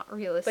just is not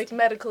realistic. Like,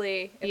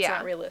 medically, it's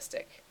not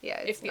realistic. Yeah,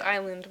 if the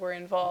island were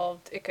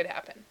involved, it could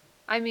happen.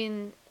 I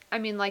mean,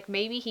 like,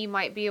 maybe he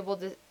might be able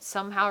to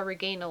somehow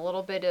regain a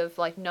little bit of,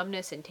 like,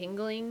 numbness and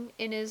tingling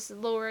in his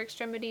lower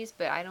extremities,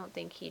 but I don't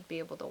think he'd be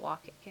able to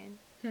walk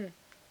again.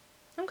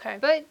 Okay.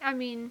 But, I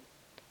mean,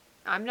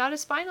 I'm not a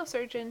spinal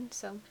surgeon,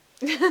 so...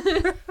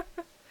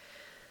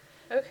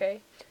 Okay.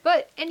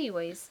 But,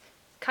 anyways,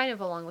 kind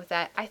of along with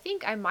that, I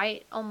think I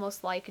might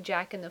almost like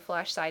Jack in the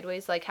Flash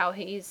sideways, like how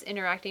he's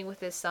interacting with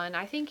his son.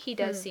 I think he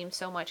does seem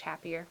so much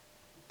happier.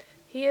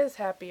 He is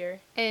happier.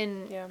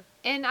 And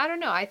I don't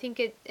know, I think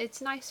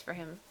it's nice for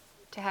him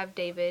to have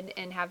David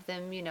and have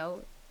them, you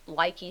know,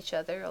 like each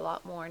other a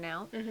lot more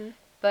now. Mm-hmm.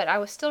 But I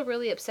was still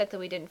really upset that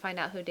we didn't find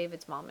out who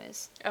David's mom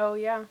is. Oh,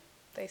 yeah.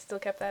 They still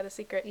kept that a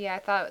secret. Yeah, I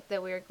thought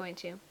that we were going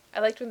to. I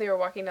liked when they were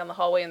walking down the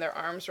hallway and their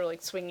arms were,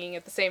 like, swinging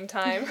at the same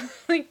time.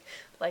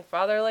 like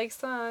father, like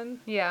son.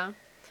 Yeah.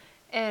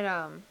 And,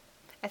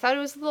 I thought it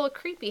was a little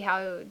creepy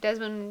how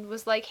Desmond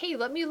was like, hey,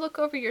 let me look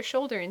over your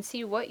shoulder and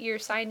see what you're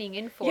signing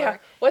in for. Yeah.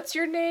 What's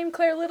your name?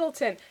 Claire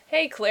Littleton.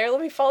 Hey, Claire, let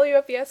me follow you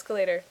up the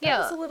escalator. That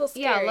was a little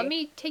scary. Yeah, let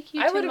me take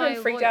you to my... I would have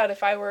been freaked out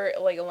if I were,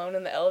 like, alone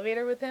in the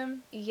elevator with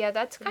him. Yeah,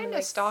 that's kind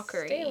of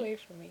stalkery. Stay away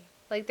from me.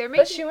 Like, they're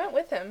But she went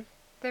with him.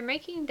 They're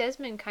making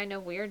Desmond kind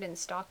of weird and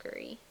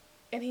stalkery.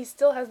 And he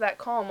still has that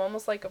calm,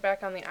 almost like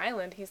back on the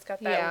island. He's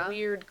got that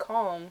weird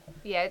calm.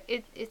 Yeah,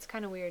 it's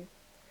kind of weird.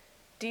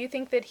 Do you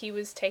think that he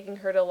was taking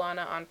her to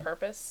Lana on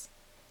purpose?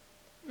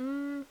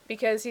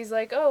 Because he's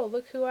like, oh,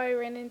 look who I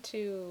ran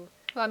into.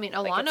 Well, I mean,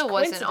 Alana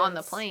wasn't on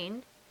the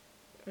plane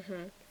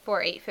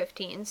for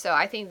 8:15, so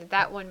I think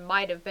that one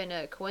might have been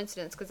a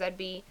coincidence, because that'd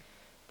be,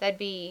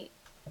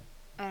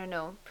 I don't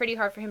know, pretty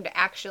hard for him to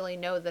actually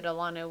know that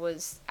Alana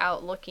was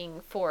out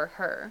looking for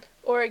her.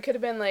 Or it could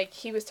have been like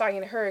he was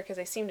talking to her because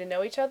they seem to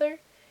know each other,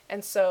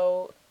 and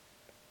so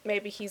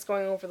maybe he's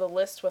going over the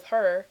list with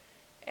her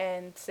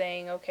and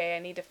saying, okay, I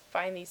need to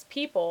find these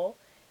people,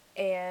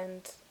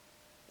 and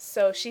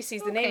so she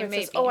sees the name and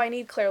says, oh, I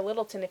need Claire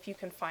Littleton if you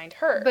can find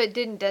her. But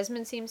didn't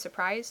Desmond seem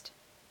surprised?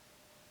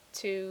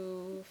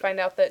 To find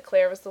out that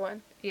Claire was the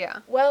one? Yeah.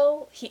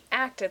 Well, he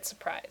acted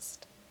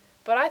surprised.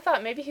 But I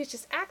thought maybe he was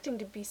just acting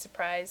to be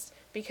surprised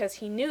because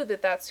he knew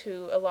that that's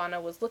who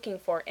Alana was looking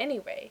for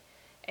anyway.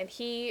 And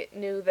he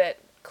knew that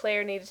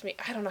Claire needed to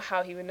meet... I don't know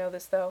how he would know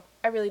this, though.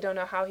 I really don't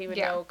know how he would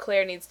know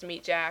Claire needs to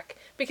meet Jack.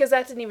 Because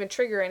that didn't even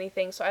trigger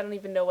anything, so I don't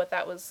even know what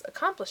that was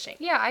accomplishing.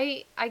 Yeah,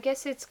 I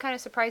guess it's kind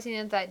of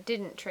surprising that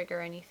didn't trigger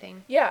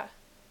anything. Yeah.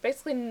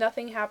 Basically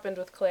nothing happened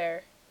with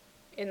Claire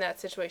in that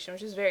situation,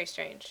 which is very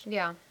strange.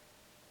 Yeah.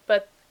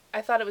 But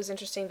I thought it was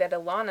interesting that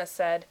Alana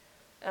said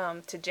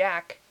to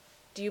Jack,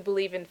 do you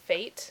believe in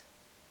fate?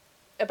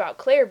 About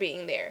Claire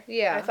being there.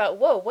 Yeah. And I thought,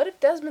 whoa, what if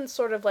Desmond's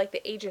sort of like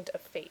the agent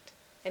of fate?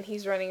 And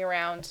he's running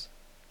around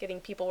getting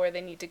people where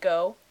they need to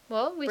go.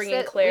 Well, we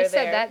said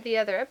that the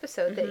other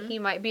episode, that he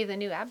might be the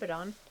new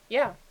Abaddon.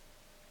 Yeah.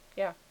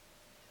 Yeah.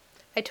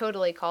 I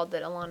totally called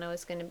that Alana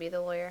was going to be the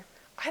lawyer.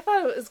 I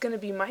thought it was going to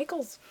be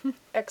Michael's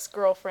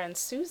ex-girlfriend,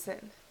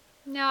 Susan.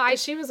 No,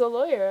 she was a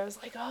lawyer. I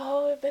was like,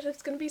 oh, I bet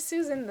it's going to be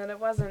Susan. Then it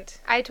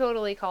wasn't. I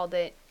totally called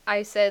it.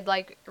 I said,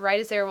 like,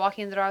 right as they were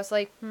walking in the door, I was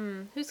like,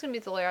 who's going to be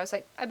the lawyer? I was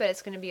like, I bet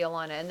it's going to be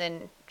Alana. And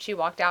then she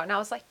walked out, and I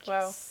was like, yes.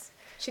 Wow.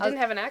 She didn't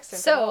have an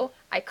accent at all. So,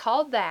 I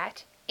called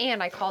that,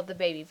 and I called the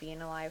baby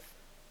being alive.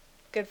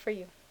 Good for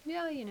you.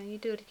 Yeah, you know, you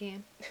do it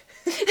again.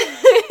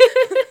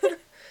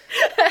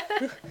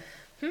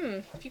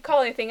 If you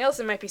call anything else,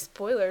 it might be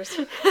spoilers.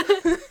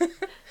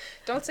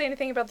 Don't say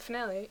anything about the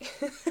finale.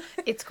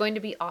 It's going to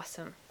be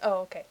awesome.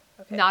 Oh, okay.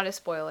 Not a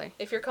spoiler.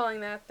 If you're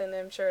calling that, then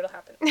I'm sure it'll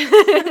happen.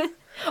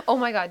 Oh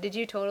my god, did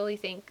you totally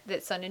think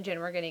that Sun and Jin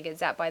were going to get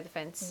zapped by the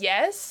fence?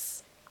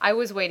 Yes. I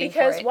was waiting for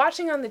it. Because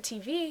watching on the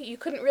TV, you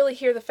couldn't really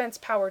hear the fence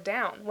power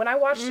down. When I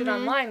watched it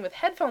online with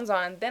headphones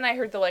on, then I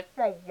heard the like,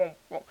 whoa, whoa,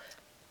 whoa.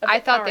 I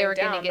thought they were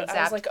going to get zapped.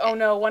 I was like, oh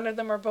no, one of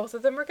them or both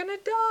of them are going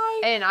to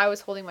die. And I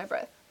was holding my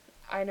breath.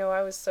 I know,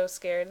 I was so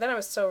scared. Then I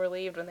was so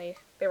relieved when they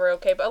were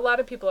okay. But a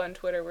lot of people on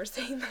Twitter were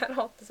saying that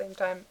all at the same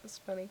time. It was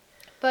funny.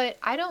 But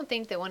I don't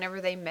think that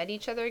whenever they met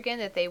each other again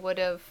that they would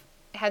have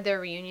had their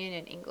reunion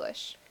in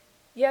English.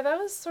 Yeah, that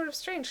was sort of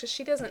strange because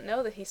she doesn't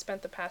know that he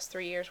spent the past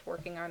 3 years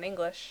working on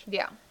English.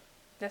 Yeah.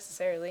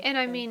 Necessarily. And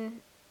I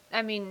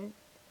mean,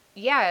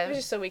 Yeah. It was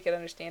just so we could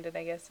understand it,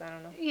 I guess. I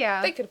don't know.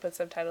 Yeah. They could have put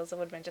subtitles. It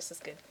would have been just as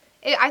good.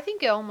 I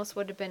think it almost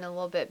would have been a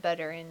little bit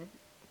better in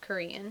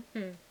Korean.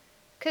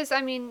 Because,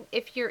 I mean,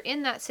 if you're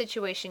in that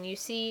situation, you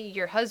see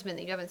your husband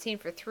that you haven't seen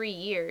for 3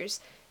 years,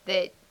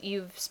 that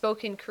you've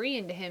spoken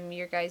Korean to him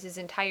your guys'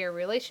 entire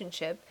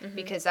relationship,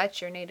 because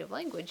that's your native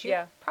language,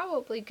 you're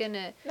probably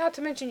gonna... Not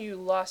to mention you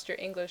lost your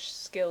English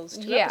skills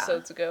 2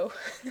 episodes ago.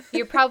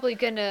 You're probably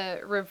gonna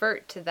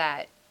revert to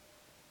that.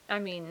 I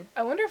mean...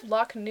 I wonder if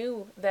Locke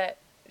knew that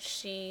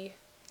she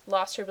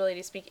lost her ability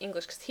to speak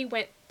English, because he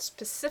went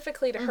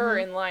specifically to her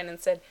in line and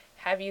said,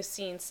 "Have you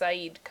seen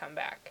Saeed come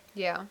back?"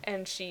 Yeah.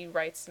 And she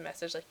writes the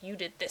message like, "You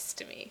did this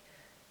to me."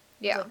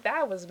 Yeah. Like,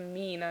 that was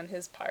mean on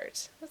his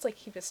part. It's like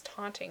he was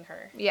taunting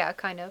her. Yeah,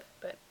 kind of.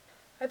 But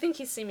I think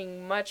he's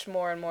seeming much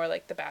more and more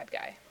like the bad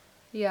guy.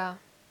 Yeah.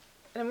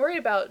 And I'm worried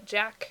about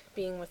Jack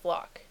being with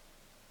Locke.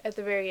 At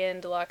the very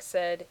end, Locke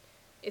said,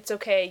 "It's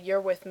okay, you're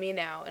with me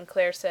now." And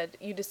Claire said,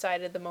 "You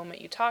decided the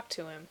moment you talked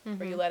to him,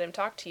 or you let him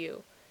talk to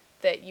you,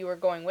 that you were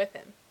going with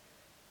him."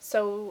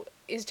 So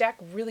is Jack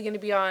really going to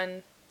be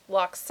on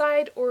Locke's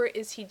side, or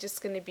is he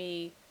just going to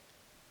be...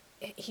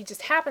 He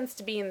just happens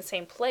to be in the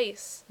same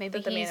place Maybe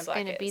that the Man in he's Black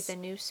going to is. be the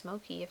new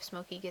Smokey if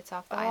Smokey gets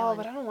off the island.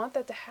 Oh, but I don't want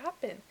that to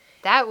happen.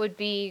 That would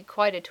be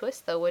quite a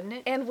twist, though, wouldn't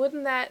it? And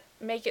wouldn't that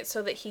make it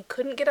so that he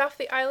couldn't get off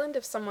the island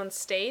if someone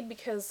stayed?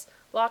 Because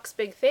Locke's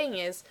big thing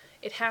is,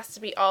 it has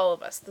to be all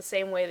of us. The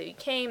same way that we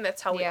came,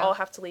 that's how we all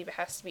have to leave. It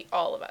has to be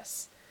all of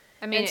us.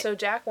 I mean, and so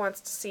Jack wants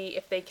to see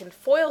if they can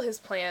foil his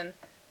plan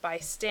by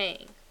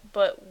staying.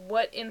 But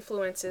what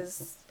influence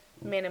is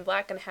Man in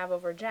Black going to have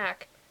over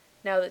Jack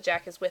now that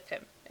Jack is with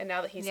him? And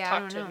now that he's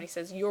talked to him and he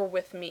says, "You're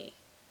with me."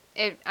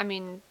 I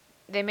mean,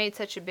 they made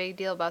such a big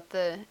deal about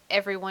the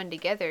everyone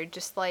together,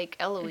 just like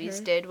Eloise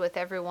did with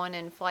everyone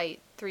in Flight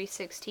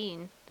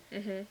 316.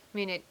 I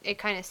mean, it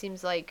kind of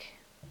seems like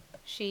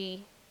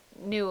she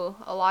knew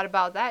a lot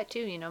about that, too.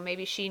 You know,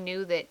 maybe she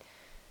knew that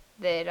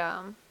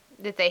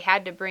they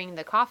had to bring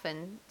the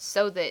coffin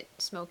so that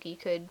Smokey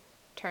could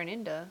turn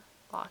into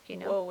Locke, you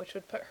know? Whoa, which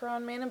would put her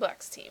on Man in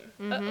Black's team.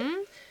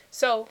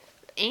 So...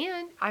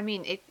 And, I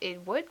mean,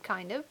 it would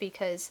kind of,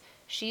 because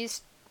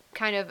she's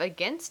kind of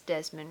against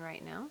Desmond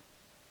right now.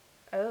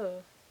 Oh.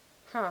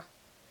 Huh.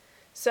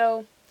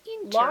 So,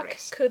 Locke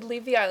could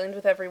leave the island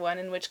with everyone,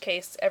 in which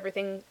case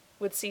everything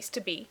would cease to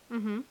be.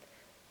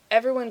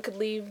 Everyone could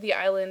leave the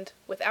island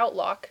without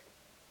Locke,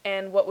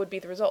 and what would be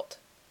the result?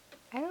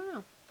 I don't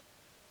know.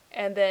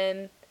 And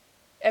then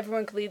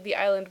everyone could leave the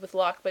island with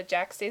Locke, but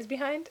Jack stays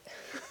behind?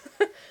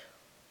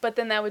 But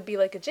then that would be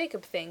like a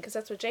Jacob thing, because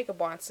that's what Jacob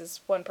wants,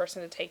 is one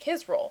person to take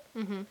his role.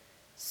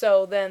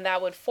 So then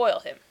that would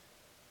foil him.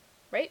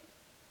 Right?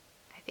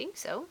 I think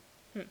so.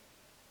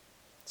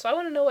 So I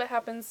want to know what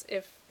happens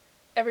if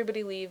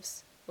everybody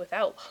leaves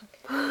without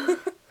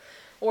Locke.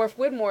 Or if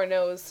Widmore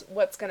knows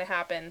what's going to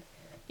happen,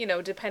 you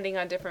know, depending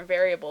on different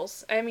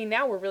variables. I mean,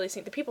 now we're really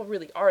seeing... The people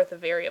really are the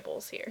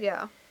variables here.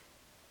 Yeah.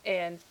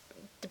 And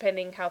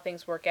depending how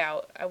things work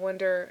out, I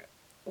wonder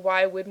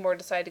why Widmore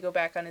decided to go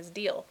back on his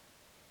deal.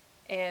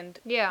 And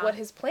what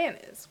his plan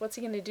is. What's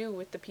he going to do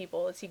with the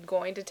people? Is he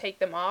going to take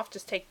them off,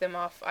 just take them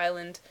off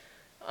island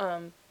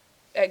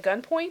at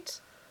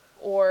gunpoint?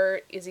 Or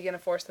is he going to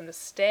force them to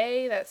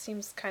stay? That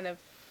seems kind of,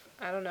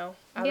 I don't know,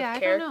 out of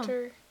character. I don't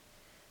know.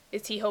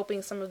 Is he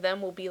hoping some of them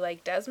will be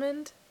like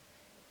Desmond?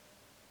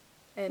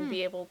 And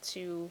be able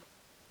to,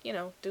 you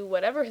know, do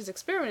whatever his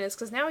experiment is?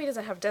 Because now he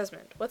doesn't have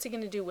Desmond. What's he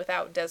going to do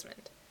without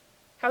Desmond?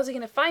 How's he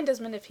going to find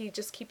Desmond if he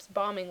just keeps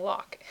bombing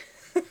Locke?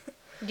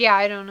 Yeah,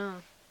 I don't know.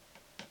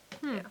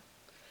 Yeah.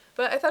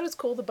 But I thought it was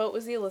cool. The boat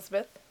was the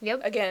Elizabeth.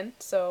 Yep. Again,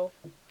 so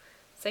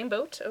same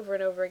boat over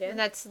and over again. And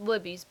that's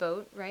Libby's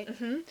boat, right?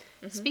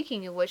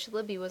 Speaking of which,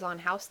 Libby was on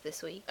House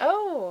this week.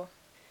 Oh.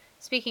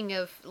 Speaking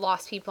of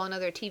lost people and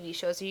other TV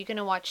shows, are you going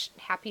to watch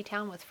Happy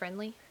Town with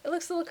Friendly? It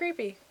looks a little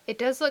creepy. It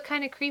does look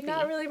kind of creepy.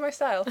 Not really my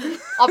style.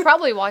 I'll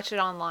probably watch it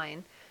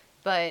online.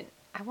 But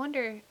I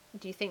wonder,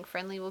 do you think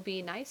Friendly will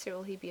be nice or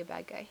will he be a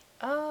bad guy?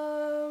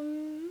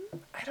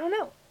 I don't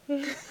know.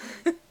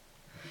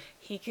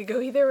 He could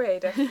go either way,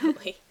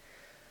 definitely.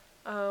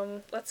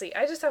 Let's see.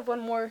 I just have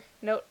one more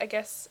note, I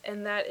guess,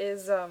 and that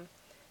is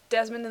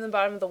Desmond in the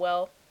bottom of the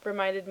well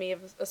reminded me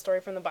of a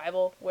story from the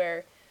Bible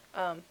where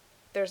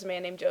there's a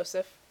man named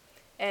Joseph,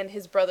 and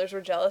his brothers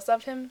were jealous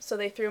of him, so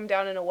they threw him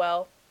down in a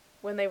well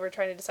when they were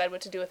trying to decide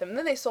what to do with him. And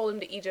then they sold him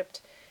to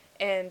Egypt,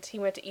 and he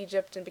went to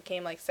Egypt and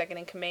became, like, second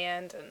in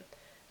command,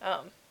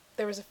 and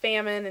there was a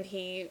famine, and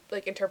he,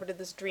 like, interpreted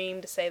this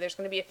dream to say there's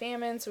going to be a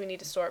famine, so we need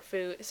to store up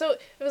food. So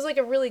it was, like,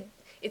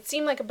 it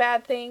seemed like a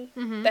bad thing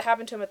that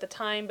happened to him at the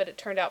time, but it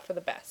turned out for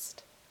the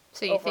best.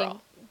 So you think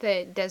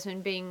that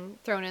Desmond being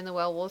thrown in the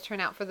well will turn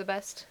out for the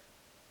best?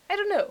 I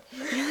don't know.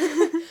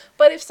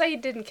 But if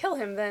Saeed didn't kill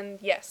him, then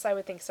yes, I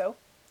would think so.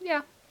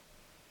 Yeah.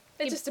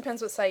 It just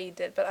depends what Saeed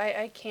did, but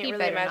I can't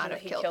really imagine that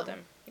he killed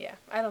him. Yeah,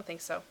 I don't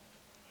think so.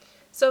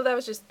 So that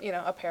was just, you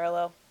know, a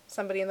parallel.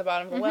 Somebody in the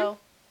bottom of a well,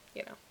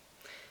 you know.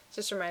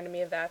 Just reminded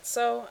me of that.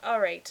 So, all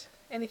right.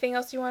 Anything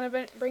else you want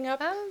to bring up?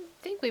 I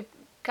think we've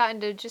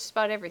gotten to just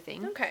about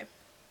everything. Okay.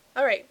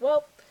 All right,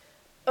 well,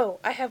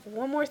 I have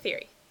one more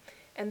theory.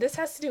 And this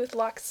has to do with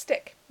lock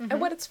stick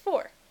and what it's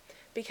for.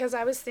 Because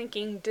I was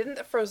thinking, didn't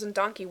the frozen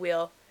donkey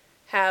wheel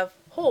have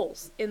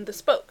holes in the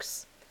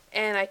spokes?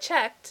 And I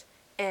checked,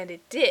 and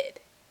it did.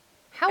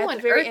 How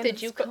on earth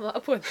did you come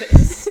up with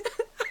this?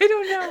 I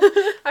don't know.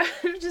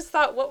 I just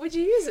thought, what would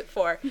you use it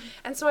for?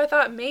 And so I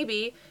thought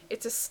maybe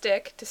it's a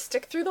stick to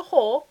stick through the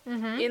hole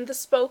in the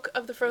spoke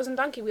of the frozen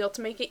donkey wheel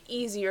to make it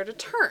easier to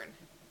turn.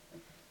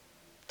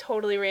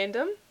 Totally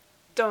random.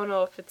 Don't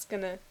know if it's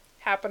going to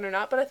happen or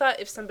not, but I thought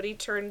if somebody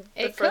turned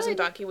the frozen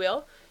donkey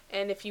wheel,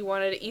 and if you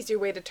wanted an easier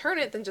way to turn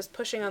it than just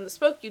pushing on the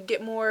spoke, you'd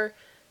get more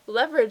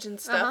leverage and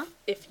stuff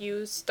if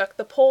you stuck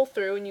the pole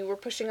through and you were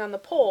pushing on the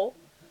pole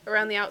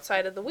around the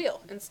outside of the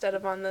wheel instead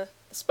of on the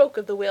spoke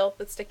of the wheel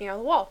that's sticking out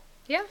of the wall.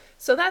 Yeah.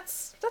 So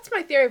that's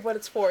my theory of what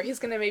it's for. He's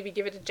going to maybe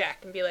give it to Jack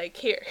and be like,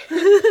 here,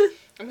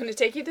 I'm going to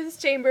take you to this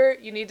chamber.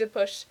 You need to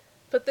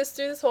put this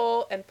through this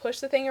hole and push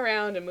the thing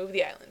around and move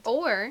the island.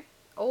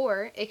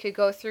 Or it could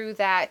go through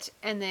that,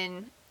 and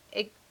then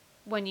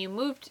when you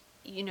moved,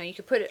 you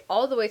could put it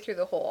all the way through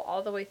the hole,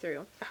 all the way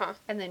through,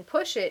 and then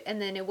push it,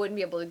 and then it wouldn't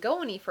be able to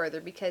go any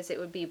further because it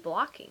would be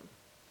blocking.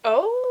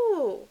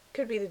 Oh,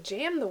 could be to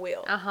jam the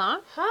wheel.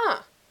 Huh.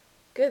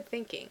 Good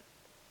thinking.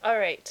 All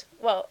right.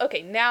 Well,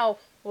 okay, now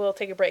we'll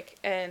take a break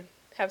and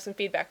have some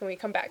feedback when we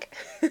come back.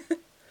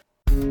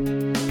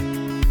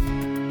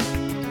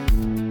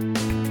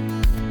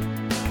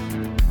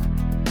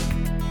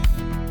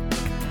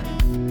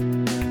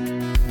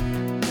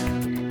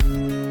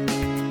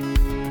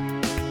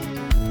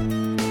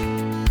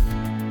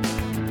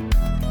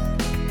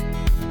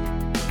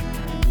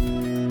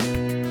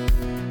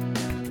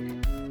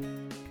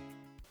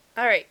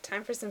 Alright,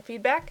 time for some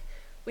feedback.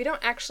 We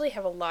don't actually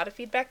have a lot of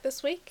feedback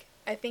this week.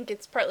 I think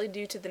it's partly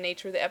due to the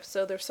nature of the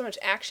episode. There's so much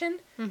action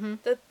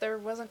that there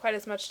wasn't quite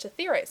as much to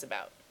theorize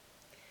about.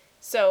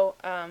 So,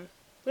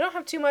 we don't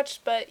have too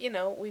much, but,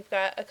 we've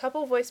got a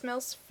couple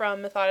voicemails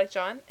from Methodic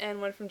John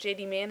and one from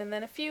JD Man, and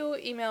then a few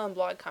email and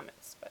blog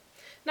comments, but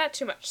not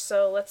too much.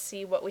 So let's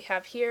see what we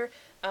have here.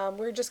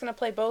 We're just going to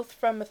play both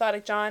from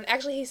Methodic John.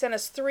 Actually, he sent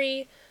us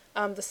 3.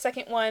 The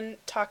second one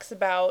talks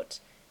about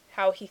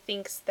how he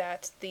thinks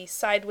that the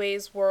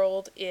Sideways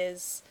world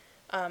is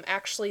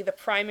actually the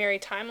primary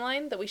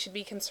timeline that we should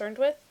be concerned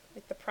with.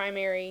 Like the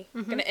primary,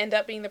 going to end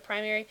up being the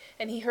primary.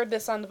 And he heard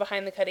this on the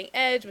Behind the Cutting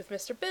Edge with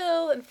Mr.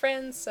 Bill and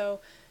friends,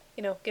 so,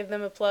 give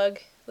them a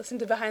plug. Listen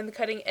to Behind the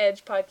Cutting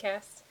Edge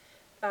podcast.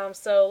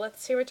 So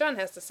let's hear what John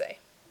has to say.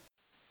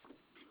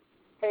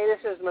 Hey,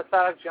 this is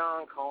Methodic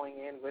John calling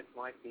in with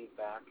my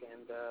feedback,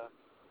 and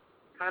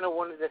kind of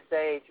wanted to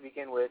say to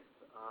begin with,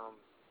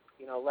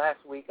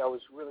 last week I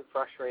was really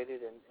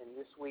frustrated, and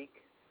this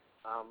week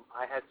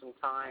I had some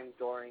time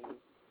during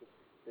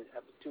the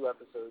 2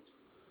 episodes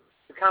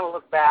to kind of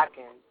look back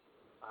and,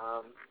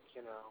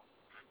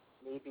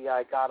 maybe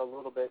I got a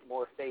little bit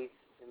more faith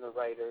in the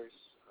writers.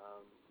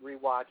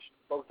 Rewatched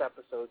both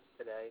episodes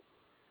today.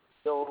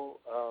 Still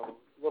a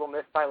little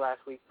missed by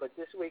last week, but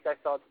this week I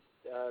thought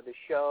the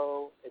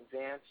show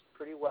advanced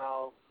pretty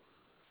well.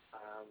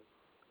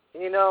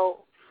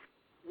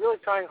 Really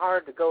trying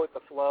hard to go with the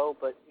flow,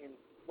 but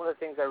one of the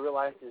things I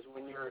realized is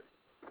when you're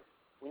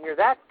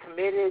that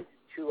committed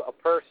to a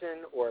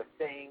person or a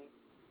thing,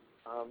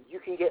 you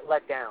can get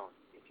let down.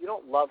 If you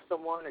don't love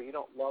someone or you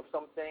don't love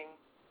something,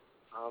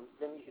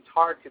 then it's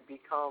hard to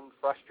become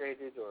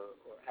frustrated or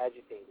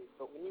agitated.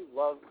 But when you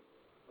love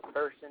a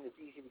person, it's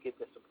easy to get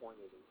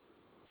disappointed.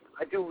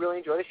 I do really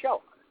enjoy the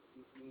show.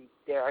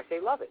 Dare I say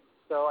love it.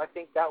 So I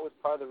think that was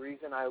part of the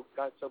reason I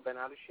got so bent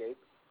out of shape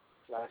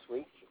last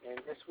week. And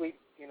this week,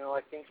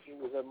 I think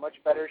it was a much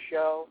better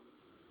show.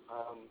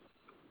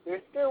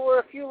 There were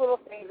a few little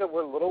things that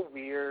were a little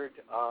weird.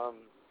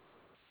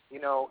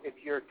 If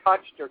you're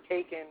touched or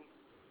taken,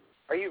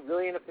 are you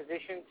really in a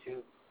position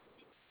to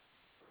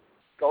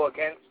go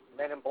against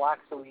Men in Black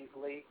so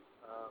easily?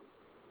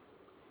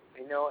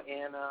 I know,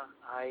 Anna,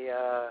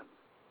 I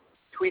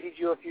tweeted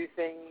you a few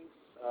things,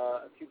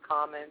 a few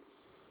comments,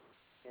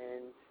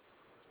 and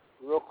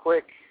real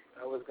quick,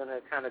 I was going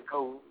to kind of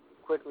go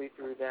quickly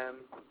through them.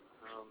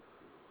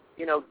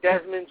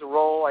 Desmond's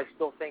role, I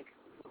still think,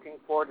 looking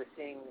forward to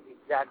seeing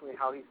exactly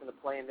how he's going to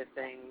play into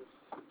things.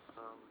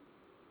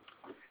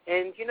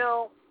 And,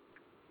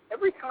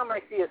 every time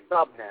I see a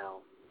sub now,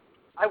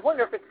 I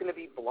wonder if it's going to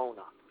be blown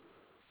up.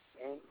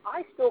 And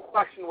I still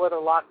question whether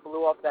Locke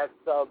blew up that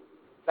sub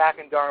back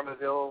in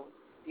Dharmaville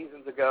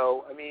seasons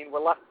ago. I mean,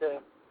 we're left to,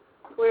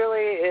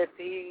 clearly, if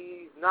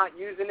he's not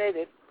using it,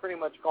 it's pretty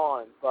much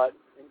gone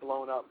and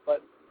blown up.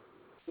 But,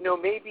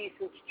 maybe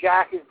since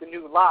Jack is the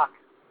new Locke,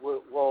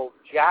 will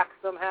Jack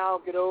somehow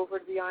get over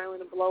to the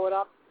island and blow it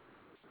up?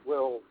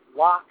 Will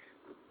Locke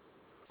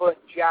put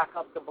Jack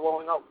up to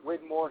blowing up with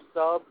more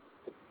subs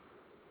to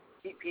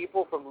keep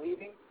people from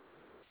leaving?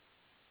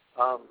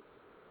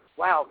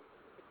 Wow.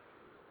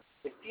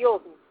 It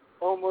feels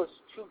almost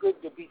too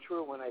good to be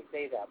true when I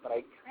say that, but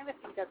I kind of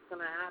think that's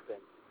going to happen.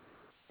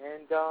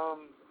 And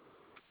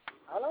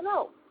I don't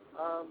know.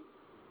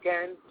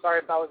 Again, sorry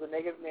if I was a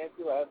negative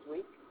Nancy last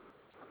week.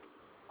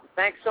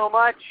 Thanks so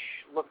much.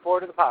 Look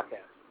forward to the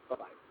podcast.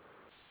 Bye-bye.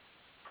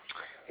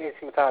 Hey, it's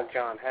Mathog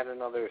John. Had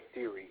another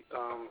theory.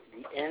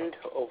 The end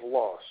of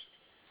Lost.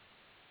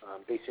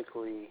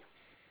 Basically,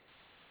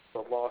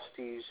 the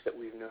Losties that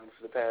we've known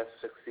for the past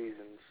 6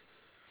 seasons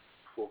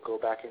will go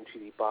back into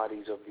the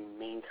bodies of the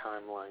main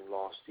timeline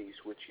Losties,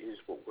 which is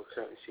what we're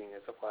currently seeing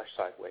as the Flash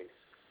Sideways.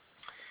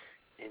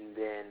 And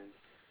then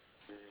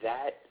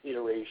that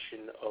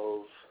iteration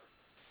of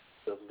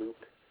the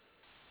loop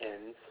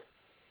ends,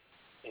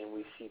 and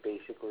we see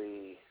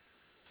basically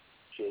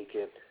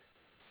Jacob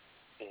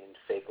and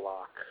Fake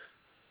Locke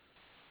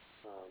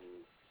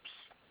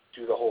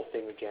do the whole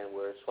thing again,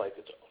 where it's like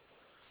it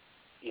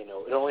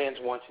only ends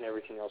once and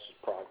everything else is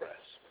progress.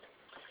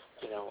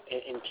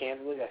 And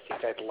candidly, I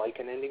think I'd like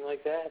an ending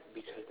like that,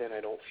 because then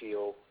I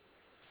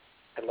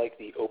like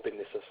the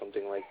openness of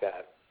something like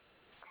that.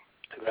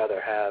 I'd rather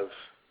have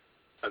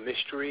a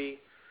mystery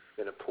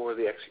than a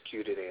poorly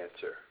executed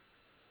answer.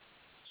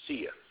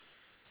 See ya.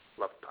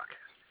 Love the podcast.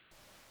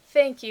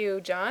 Thank you,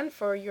 John,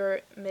 for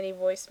your many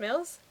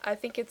voicemails. I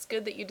think it's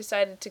good that you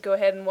decided to go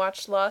ahead and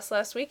watch Lost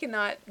last week and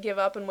not give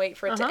up and wait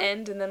for it to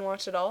end and then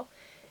watch it all.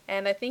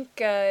 And I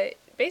think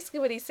basically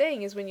what he's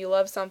saying is when you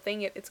love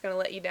something, it's going to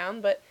let you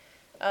down. But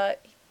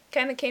he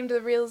kind of came to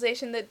the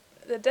realization that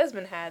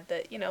Desmond had,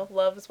 that,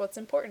 love is what's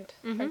important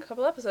a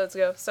couple episodes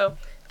ago. So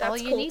that's all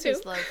you cool, need too.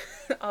 is love.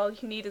 All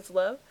you need is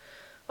love.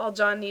 All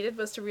John needed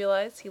was to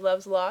realize he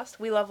loves Lost.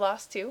 We love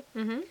Lost, too.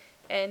 Mm-hmm.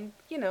 And,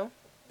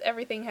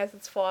 everything has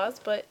its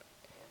flaws, but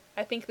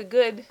I think the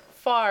good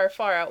far,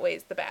 far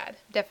outweighs the bad.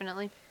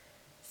 Definitely.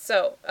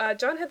 So,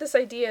 John had this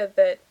idea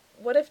that,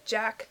 what if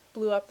Jack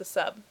blew up the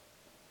sub?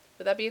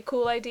 Would that be a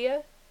cool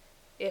idea?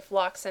 If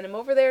Locke sent him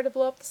over there to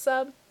blow up the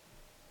sub?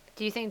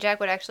 Do you think Jack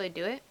would actually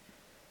do it?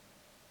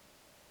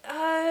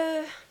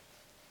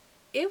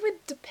 It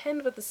would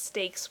depend what the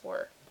stakes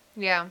were.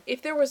 Yeah.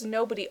 If there was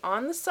nobody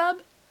on the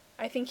sub,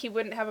 I think he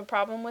wouldn't have a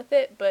problem with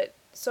it, but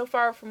so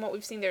far from what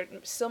we've seen, there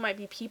still might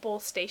be people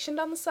stationed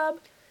on the sub.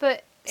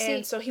 But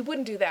and so he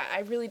wouldn't do that.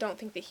 I really don't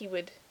think that he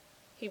would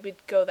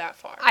go that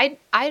far. I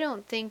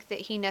don't think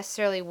that he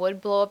necessarily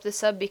would blow up the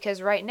sub,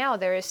 because right now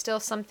there is still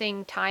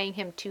something tying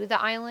him to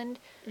the island,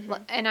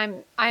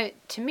 and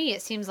to me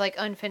it seems like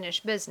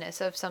unfinished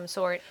business of some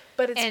sort.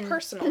 But it's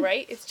personal,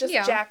 right? It's just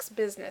Jack's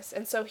business,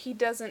 and so he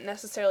doesn't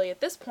necessarily at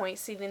this point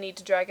see the need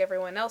to drag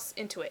everyone else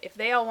into it. If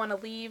they all want to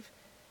leave,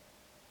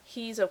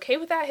 he's okay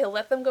with that. He'll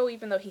let them go,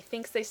 even though he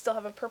thinks they still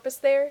have a purpose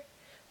there.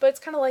 But it's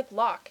kind of like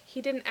Locke.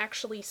 He didn't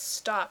actually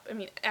stop,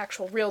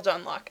 actual real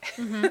John Locke.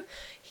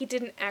 He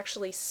didn't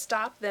actually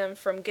stop them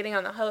from getting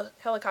on the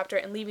helicopter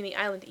and leaving the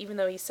island, even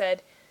though he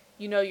said,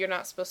 you're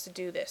not supposed to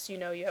do this. You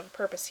have a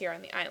purpose here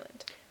on the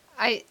island.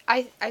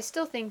 I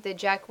still think that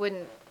Jack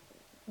wouldn't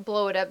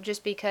blow it up,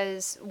 just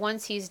because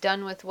once he's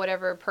done with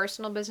whatever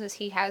personal business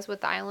he has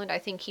with the island, I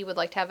think he would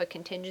like to have a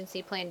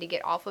contingency plan to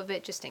get off of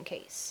it, just in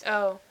case.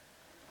 Oh.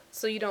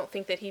 So you don't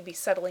think that he'd be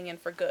settling in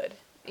for good?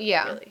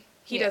 Yeah. Really?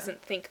 He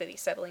doesn't think that he's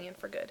settling in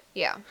for good.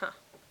 Yeah. Huh.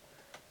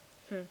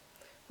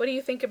 What do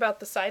you think about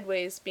the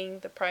Sideways being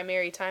the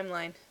primary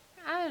timeline?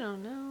 I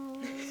don't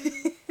know.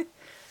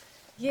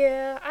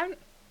 Yeah,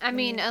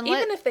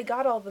 even if they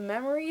got all the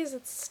memories,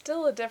 it's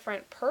still a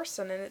different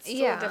person, and it's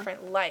still a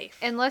different life.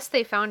 Unless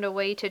they found a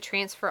way to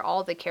transfer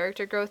all the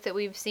character growth that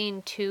we've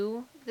seen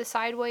to the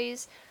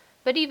Sideways.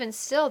 But even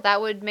still, that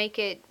would make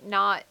it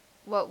not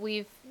what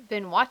we've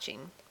been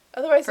watching.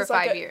 Otherwise, for it's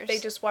like 5 years. They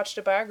just watched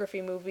a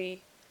biography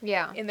movie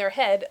in their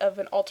head of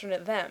an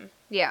alternate them.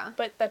 Yeah.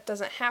 But that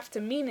doesn't have to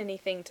mean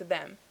anything to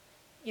them.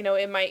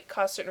 It might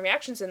cause certain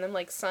reactions in them,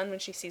 like Sun when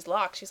she sees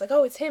Locke. She's like,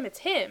 oh, it's him.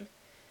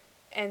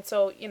 And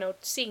so,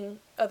 seeing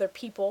other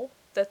people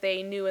that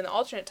they knew in the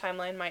alternate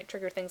timeline might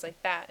trigger things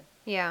like that.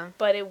 Yeah.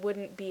 But it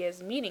wouldn't be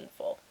as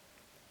meaningful.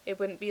 It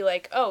wouldn't be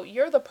like, oh,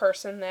 you're the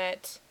person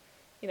that,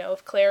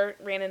 if Claire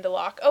ran into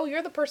Locke, oh,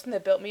 you're the person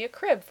that built me a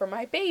crib for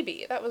my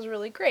baby. That was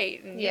really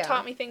great. And you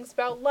taught me things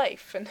about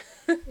life. And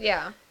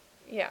yeah.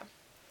 Yeah.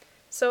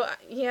 So,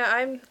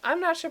 I'm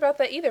not sure about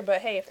that either,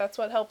 but hey, if that's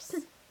what helps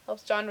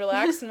John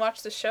relax and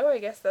watch the show, I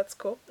guess that's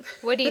cool.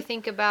 What do you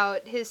think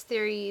about his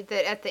theory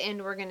that at the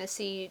end we're going to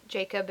see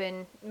Jacob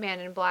and Man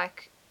in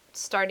Black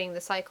starting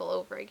the cycle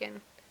over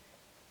again?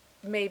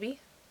 Maybe.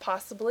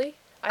 Possibly.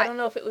 I don't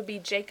know if it would be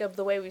Jacob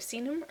the way we've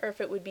seen him, or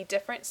if it would be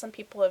different. Some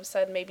people have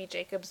said maybe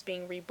Jacob's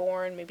being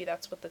reborn, maybe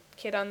that's what the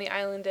kid on the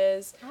island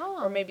is,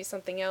 or maybe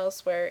something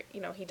else where,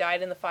 he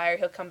died in the fire,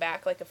 he'll come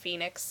back like a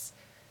phoenix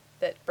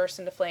that bursts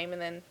into flame and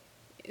then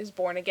is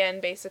born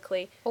again,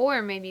 basically.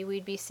 Or maybe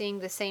we'd be seeing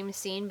the same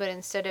scene, but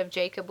instead of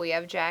Jacob, we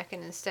have Jack,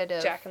 and instead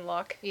of... Jack and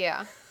Locke.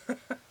 Yeah.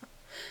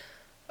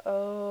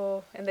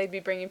 Oh, and they'd be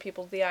bringing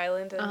people to the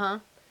island and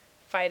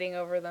fighting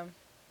over them.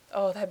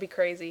 Oh, that'd be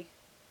crazy.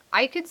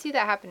 I could see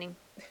that happening.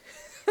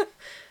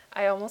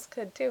 I almost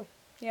could, too.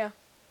 Yeah.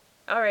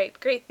 All right,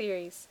 great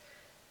theories.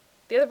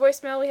 The other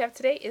voicemail we have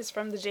today is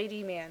from the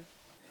JD Man.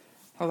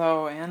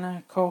 Hello,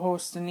 Anna,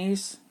 co-host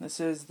Denise. This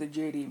is the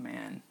JD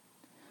Man.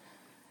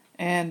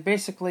 And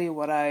basically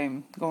what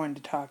I'm going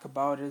to talk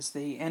about is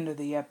the end of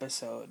the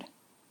episode.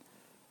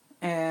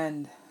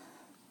 And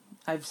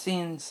I've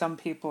seen some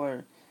people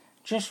are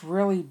just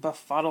really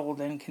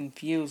befuddled and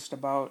confused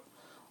about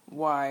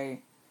why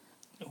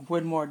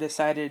Widmore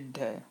decided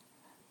to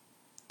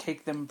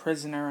take them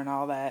prisoner and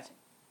all that.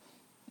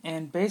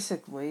 And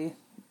basically,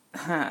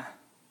 I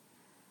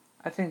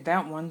think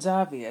that one's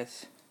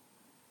obvious.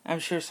 I'm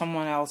sure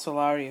someone else will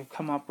already have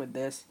come up with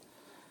this.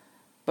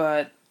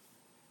 But,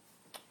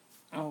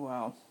 oh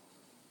well.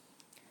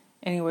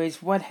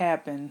 Anyways, what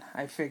happened,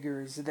 I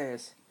figure, is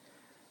this.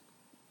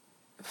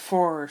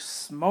 For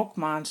Smoke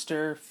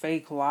Monster,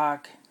 Fake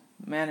Lock,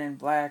 Man in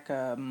Black,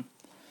 I'm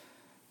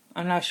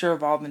not sure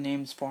of all the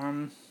names for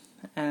him,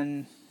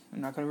 and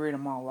I'm not going to read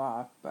them all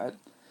off, but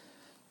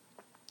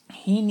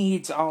he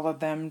needs all of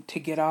them to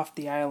get off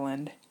the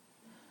island,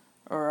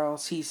 or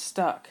else he's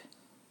stuck.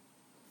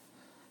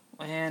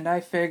 And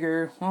I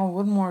figure, well,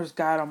 Woodmore's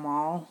got them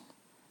all,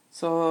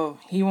 so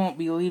he won't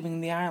be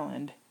leaving the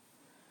island.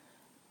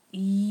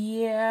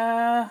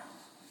 Yeah.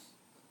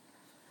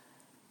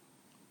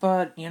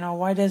 But,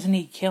 why doesn't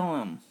he kill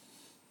him?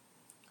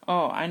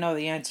 Oh, I know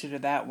the answer to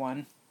that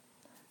one.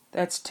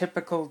 That's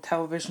typical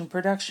television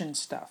production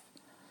stuff.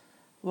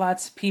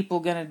 Lots of people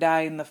gonna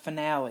die in the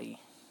finale.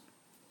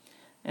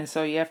 And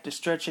so you have to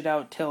stretch it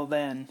out till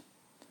then.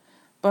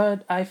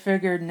 But I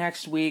figured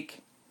next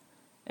week,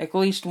 at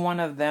least one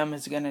of them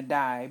is gonna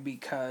die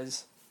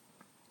because,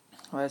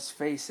 let's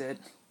face it,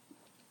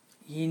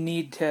 you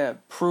need to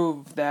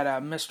prove that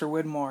Mr.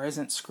 Widmore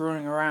isn't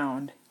screwing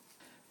around.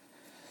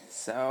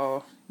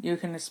 So you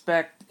can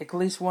expect at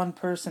least one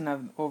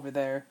person over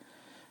there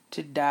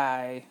to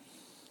die.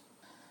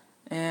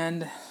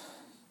 And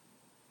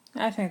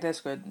I think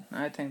that's good.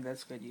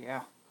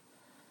 Yeah.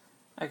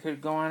 I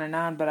could go on and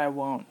on, but I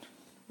won't.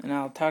 And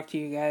I'll talk to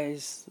you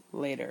guys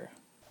later.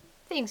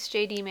 Thanks,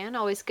 JD Man.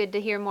 Always good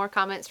to hear more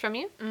comments from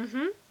you.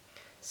 Mm-hmm.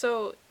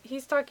 So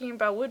he's talking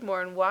about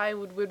Widmore and why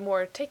would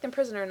Widmore take them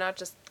prisoner and not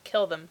just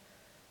kill them.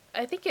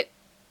 I think it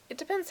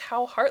depends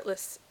how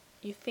heartless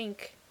you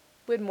think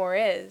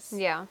Widmore is.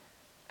 Yeah.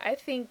 I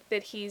think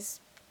that he's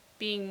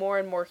being more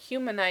and more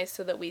humanized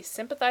so that we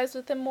sympathize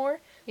with him more.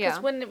 Because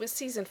when it was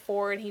season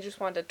 4 and he just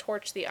wanted to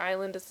torch the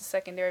island as the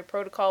secondary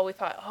protocol, we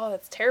thought, oh,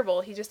 that's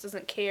terrible. He just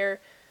doesn't care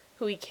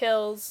who he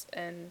kills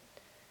and,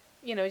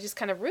 he's just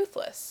kind of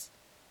ruthless.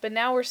 But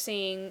now we're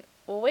seeing,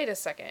 well, wait a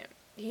second.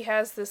 He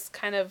has this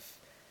kind of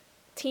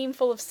team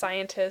full of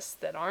scientists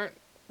that aren't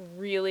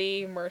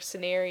really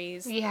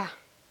mercenaries. Yeah.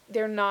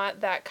 They're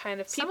not that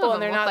kind of people, Some of them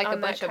and they're look not like on a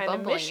bunch that of kind of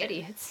bumbling mission.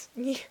 idiots.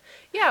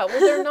 Yeah, well,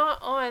 they're not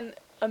on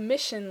a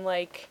mission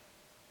like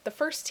the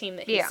first team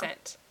that he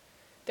sent.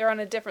 They're on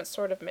a different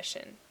sort of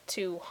mission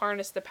to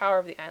harness the power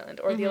of the island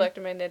or the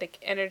electromagnetic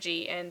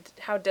energy and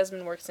how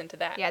Desmond works into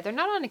that. Yeah, they're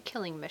not on a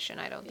killing mission,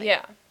 I don't think.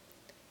 Yeah.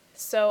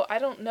 So I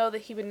don't know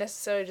that he would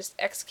necessarily just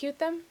execute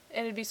them,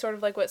 and it'd be sort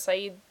of like what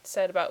Saeed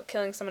said about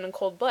killing someone in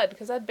cold blood,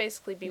 because that'd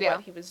basically be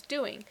what he was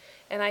doing.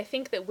 And I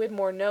think that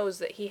Widmore knows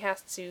that he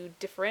has to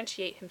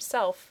differentiate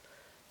himself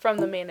from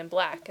the Man in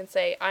Black and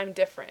say, I'm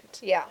different.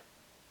 Yeah.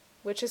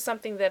 Which is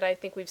something that I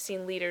think we've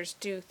seen leaders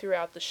do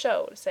throughout the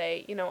show, to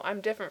say,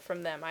 I'm different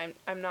from them.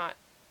 I'm not,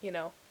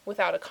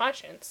 without a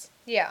conscience.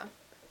 Yeah.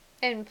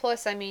 And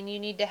plus, you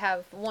need to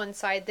have one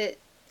side that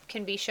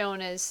can be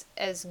shown as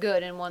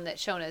good and one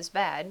that's shown as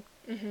bad.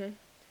 Mm-hmm.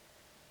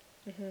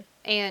 Mm-hmm.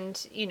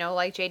 And,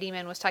 like JD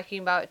Man was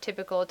talking about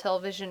typical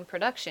television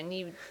production,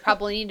 you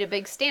probably need a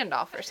big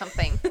standoff or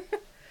something.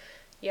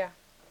 Yeah.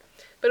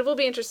 But it will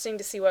be interesting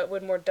to see what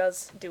Widmore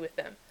does do with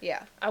them.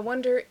 Yeah. I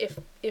wonder if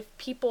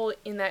people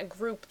in that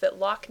group that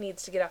Locke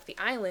needs to get off the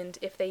island,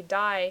 if they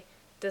die,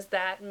 does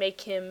that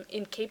make him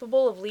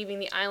incapable of leaving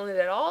the island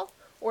at all?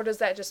 Or does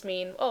that just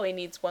mean, he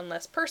needs one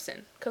less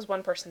person, because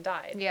one person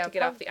died to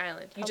get off the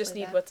island. You just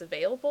need what's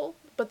available?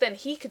 But then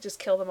he could just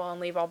kill them all and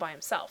leave all by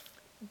himself.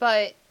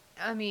 But,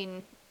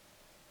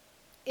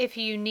 if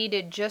you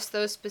needed just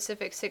those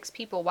specific 6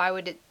 people, why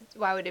would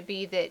it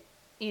be that,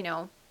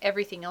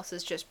 everything else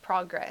is just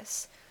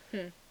progress?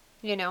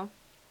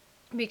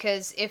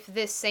 Because if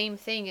this same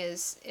thing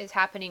is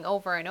happening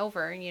over and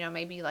over,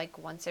 maybe like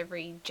once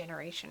every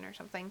generation or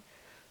something,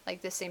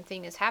 like the same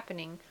thing is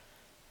happening,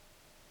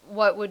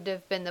 what would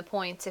have been the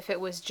points if it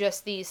was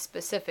just these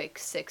specific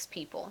 6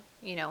 people?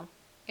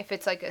 If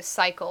it's like a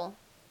cycle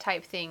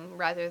type thing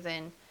rather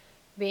than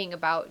being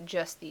about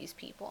just these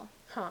people.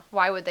 Huh.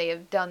 Why would they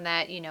have done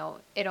that?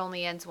 It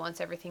only ends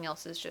once, everything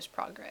else is just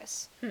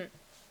progress.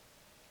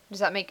 Does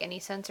that make any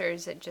sense, or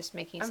is it just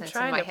making sense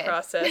in my head?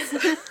 I'm trying to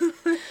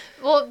process.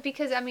 Well,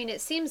 because,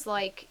 it seems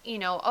like,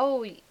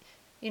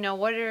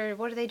 what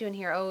are they doing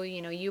here? Oh,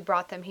 you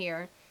brought them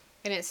here.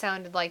 And it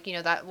sounded like,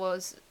 that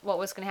was what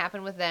was going to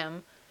happen with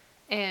them.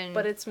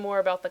 But it's more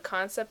about the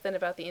concept than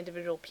about the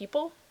individual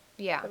people?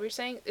 Yeah. That we're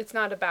saying? It's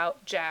not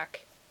about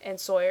Jack and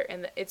Sawyer,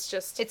 and it's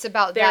just... It's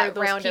about that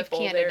round of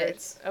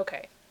candidates.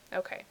 Okay.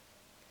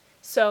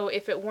 So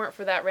if it weren't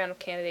for that round of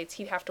candidates,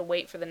 he'd have to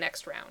wait for the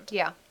next round.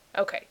 Yeah.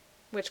 Okay.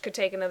 Which could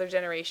take another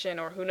generation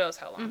or who knows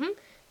how long. Mm-hmm.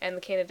 And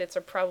the candidates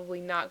are probably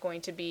not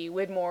going to be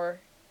Widmore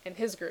and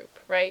his group,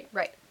 right?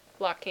 Right.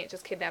 Locke can't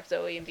just kidnap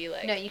Zoe and be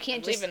like, no, you can't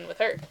I'm just leaving with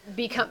her.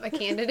 become a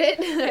candidate.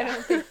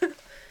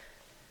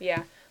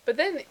 Yeah. But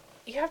then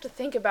you have to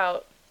think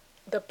about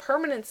the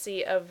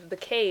permanency of the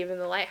cave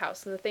and the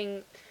lighthouse and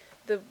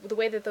the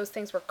way that those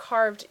things were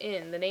carved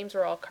in. The names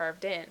were all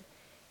carved in.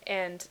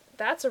 And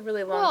that's a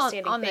really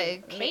long-standing on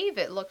thing. the cave,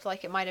 it looked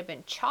like it might have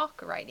been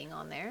chalk writing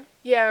on there.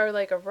 Yeah, or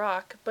like a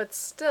rock. But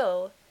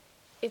still,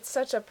 it's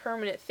such a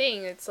permanent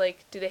thing. It's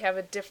like, do they have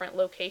a different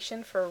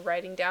location for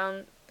writing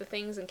down the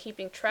things and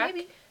keeping track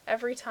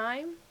every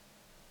time?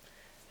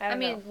 I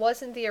mean, know.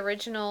 Wasn't the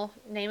original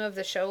name of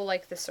the show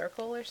like The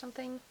Circle or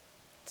something?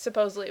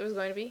 Supposedly it was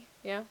going to be,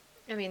 yeah.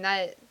 I mean,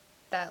 that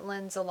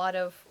lends a lot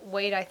of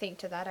weight, I think,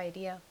 to that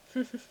idea.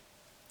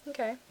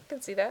 Okay, I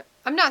can see that.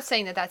 I'm not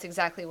saying that that's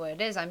exactly what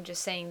it is. I'm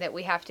just saying that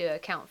we have to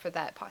account for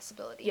that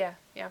possibility.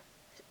 Yeah.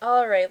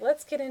 All right,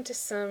 let's get into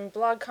some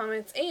blog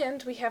comments,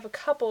 and we have a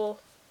couple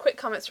quick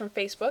comments from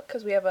Facebook,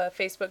 because we have a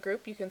Facebook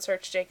group. You can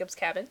search Jacob's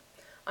Cabin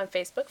on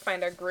Facebook,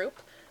 find our group.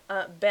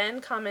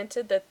 Ben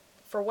commented that,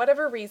 for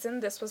whatever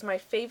reason, this was my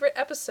favorite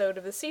episode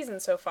of the season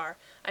so far.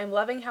 I'm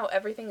loving how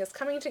everything is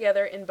coming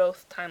together in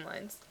both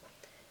timelines.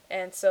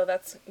 And so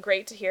that's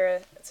great to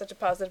hear such a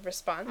positive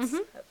response.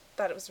 I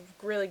thought it was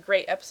a really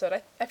great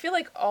episode. I feel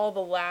like all the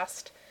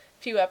last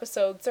few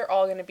episodes, they're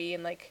all going to be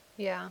in, like,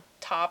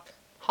 top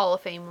Hall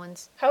of Fame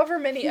ones. However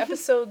many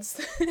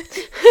episodes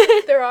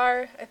there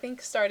are, I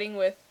think, starting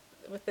with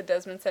the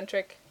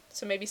Desmond-centric,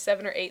 so maybe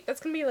 7 or 8. That's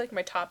going to be, like,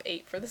 my top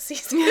 8 for the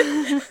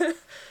season.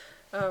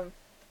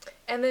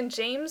 And then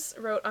James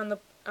wrote on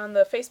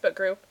the Facebook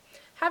group,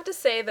 have to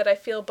say that I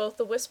feel both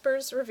the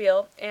Whispers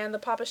reveal and the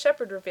Papa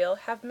Shepherd reveal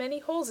have many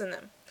holes in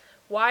them.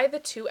 Why the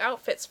 2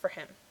 outfits for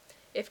him?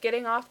 If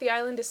getting off the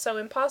island is so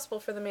impossible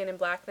for the Man in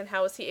Black, then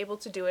how is he able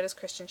to do it as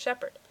Christian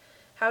Shepherd?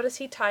 How does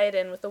he tie it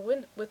in with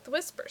the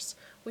Whispers?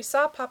 We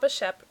saw Papa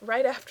Shep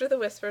right after the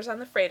Whispers on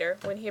the freighter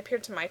when he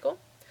appeared to Michael.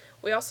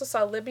 We also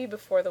saw Libby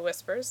before the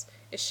Whispers.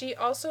 Is she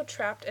also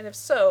trapped, and if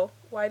so,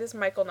 why does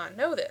Michael not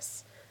know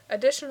this?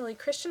 Additionally,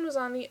 Christian was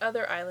on the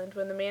other island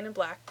when the Man in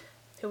Black,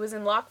 who was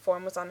in Locke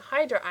form, was on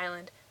Hydra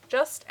Island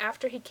just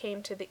after he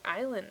came to the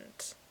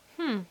island.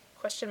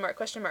 Question mark,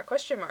 question mark,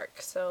 question mark.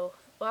 So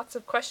lots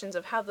of questions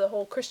of how the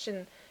whole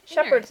Christian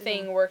Shepherd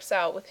thing works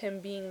out with him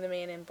being the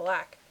Man in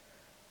Black.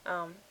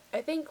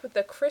 I think with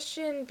the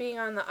Christian being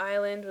on the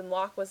island when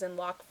Locke was in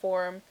Locke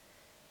form,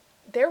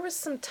 there was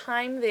some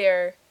time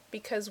there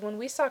because when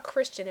we saw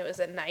Christian, it was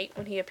at night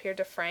when he appeared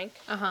to Frank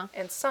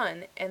and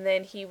Sun, and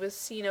then he was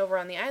seen over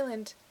on the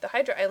island, the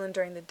Hydra Island,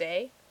 during the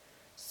day.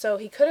 So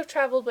he could have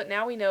traveled, but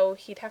now we know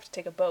he'd have to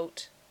take a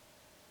boat,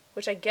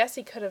 which I guess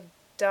he could have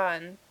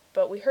done,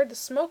 but we heard the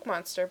smoke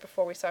monster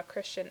before we saw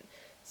Christian.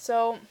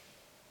 So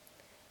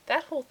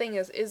that whole thing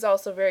is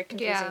also very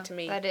confusing to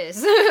me. Yeah, that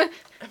is.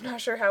 I'm not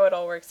sure how it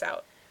all works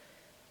out.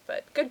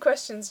 But good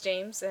questions,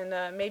 James,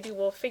 and maybe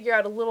we'll figure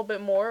out a little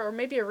bit more, or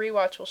maybe a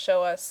rewatch will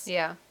show us,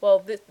 well,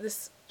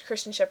 this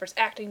Christian Shepherd's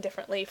acting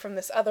differently from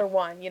this other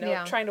one,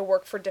 trying to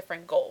work for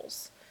different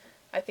goals.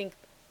 I think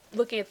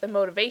looking at the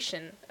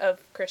motivation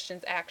of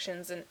Christian's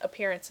actions and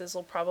appearances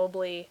will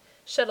probably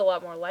shed a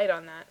lot more light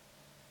on that.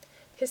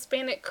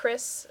 Hispanic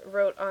Chris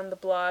wrote on the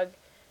blog,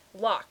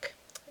 Locke,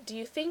 do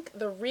you think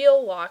the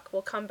real Locke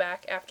will come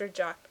back after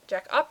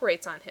Jack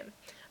operates on him?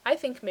 I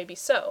think maybe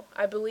so.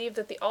 I believe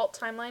that the alt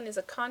timeline is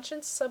a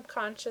conscious,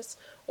 subconscious,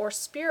 or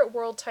spirit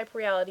world type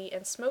reality,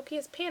 and Smokey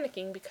is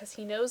panicking because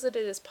he knows that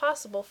it is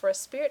possible for a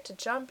spirit to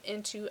jump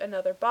into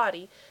another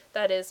body,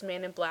 that is,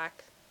 Man in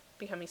Black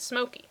becoming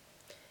Smokey.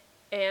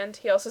 And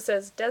he also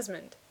says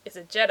Desmond is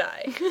a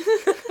Jedi.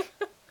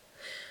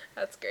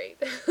 That's great.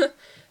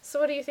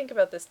 So what do you think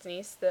about this,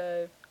 Denise?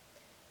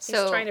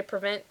 He's trying to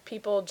prevent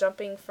people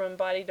jumping from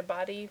body to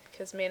body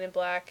because Man in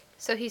Black.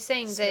 So he's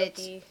saying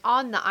Smokey, that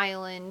on the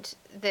island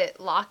that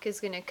Locke is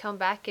going to come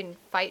back and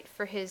fight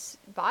for his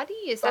body?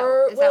 Is that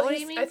what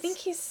he means? I think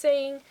he's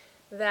saying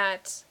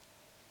that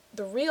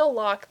the real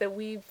Locke that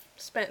we've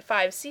spent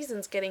 5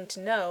 seasons getting to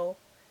know,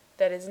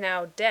 that is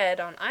now dead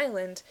on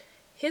island,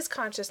 his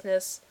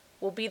consciousness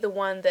will be the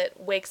one that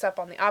wakes up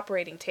on the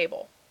operating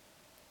table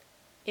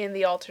in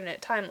the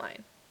alternate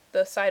timeline,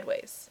 the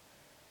sideways.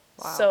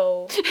 Wow.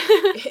 So,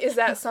 is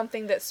that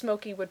something that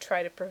Smokey would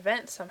try to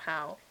prevent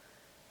somehow?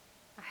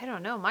 I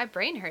don't know. My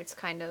brain hurts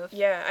kind of.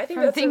 Yeah, I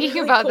think that's a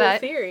really cool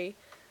theory.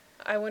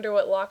 I wonder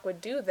what Locke would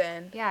do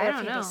then. Yeah, I don't know.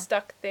 Or if he'd be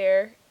stuck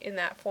there in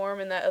that form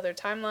in that other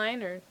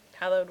timeline, or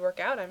how that would work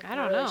out. I'm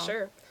not really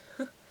sure.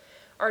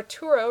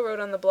 Arturo wrote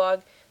on the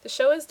blog, the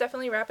show is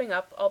definitely wrapping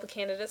up, all the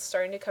candidates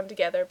starting to come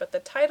together, but the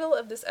title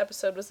of this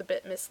episode was a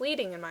bit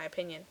misleading in my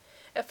opinion.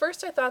 At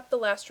first I thought the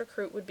last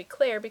recruit would be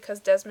Claire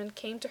because Desmond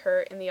came to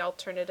her in the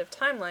alternative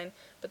timeline,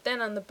 but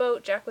then on the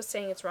boat Jack was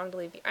saying it's wrong to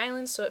leave the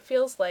island, so it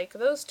feels like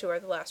those 2 are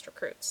the last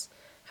recruits.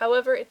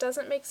 However, it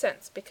doesn't make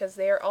sense because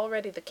they are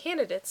already the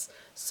candidates,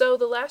 so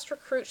the last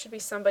recruit should be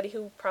somebody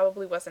who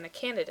probably wasn't a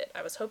candidate.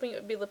 I was hoping it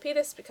would be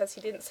Lapidus because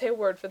he didn't say a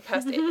word for the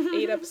past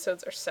 8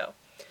 episodes or so.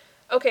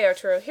 Okay,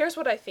 Arturo, here's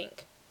what I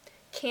think.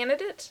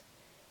 Candidate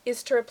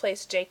is to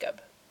replace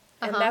Jacob.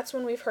 And that's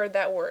when we've heard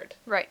that word.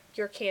 Right.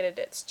 Your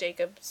candidates.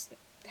 Jacob's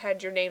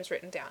had your names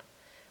written down.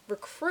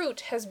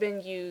 Recruit has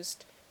been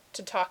used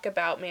to talk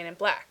about Man in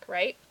Black,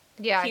 right?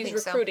 Yeah, he's I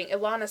think recruiting. so.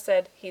 Ilana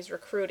said he's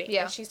recruiting,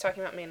 yeah. and she's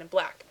talking about Man in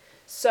Black.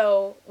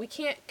 So we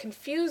can't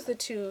confuse the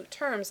two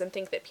terms and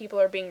think that people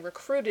are being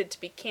recruited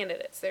to be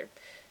candidates.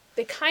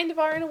 They kind of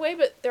are in a way,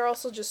 but they're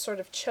also just sort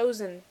of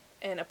chosen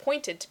and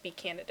appointed to be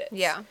candidates.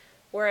 Yeah.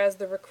 Whereas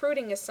the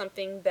recruiting is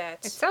something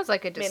that it sounds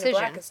like a decision. Man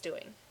in Black is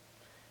doing.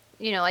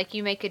 You know, like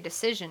you make a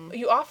decision.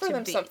 You offer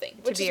them something,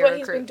 which is what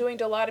he's been doing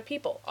to a lot of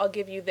people. I'll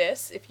give you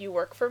this if you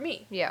work for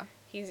me. Yeah.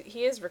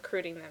 He is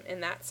recruiting them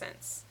in that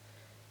sense.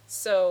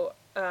 So,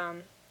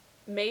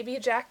 maybe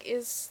Jack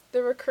is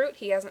the recruit.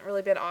 He hasn't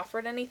really been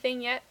offered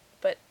anything yet,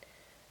 but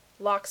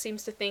Locke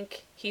seems to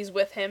think he's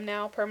with him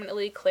now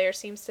permanently. Claire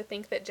seems to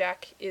think that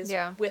Jack is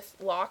with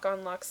Locke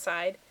on Locke's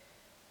side.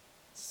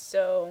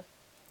 So,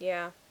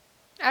 yeah.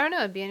 I don't know.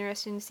 It'd be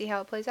interesting to see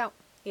how it plays out.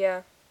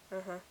 Yeah.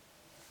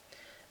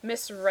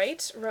 Miss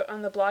Wright wrote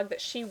on the blog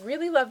that she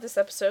really loved this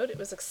episode. It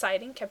was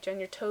exciting, kept you on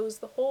your toes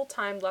the whole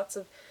time. Lots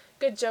of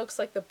good jokes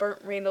like the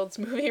Burt Reynolds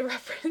movie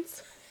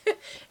reference.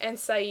 And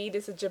Saeed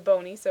is a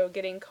Jaboni, so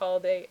getting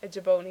called a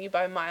Jaboni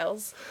by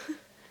Miles.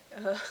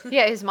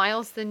 Yeah, is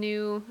Miles the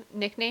new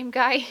nickname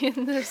guy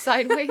in the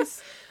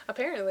Sideways?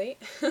 Apparently.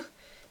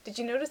 Did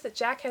you notice that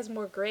Jack has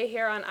more gray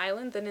hair on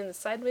Island than in the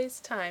Sideways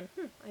time?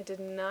 I did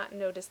not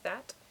notice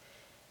that.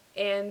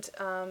 And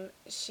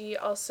she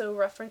also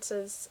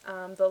references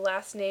the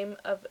last name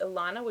of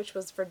Ilana, which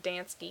was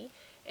Verdansky.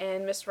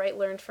 And Miss Wright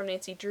learned from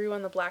Nancy Drew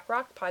on the Black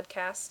Rock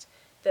podcast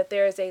that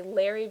there is a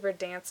Larry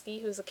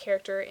Verdansky who's a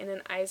character in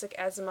an Isaac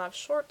Asimov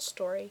short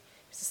story.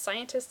 He's a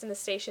scientist in a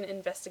station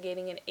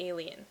investigating an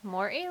alien.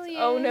 More aliens.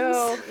 Oh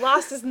no,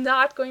 Lost is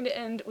not going to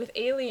end with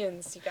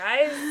aliens, you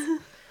guys.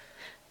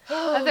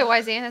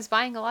 Otherwise, Anna's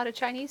buying a lot of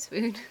Chinese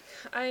food.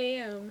 I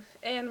am.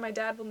 And my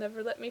dad will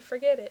never let me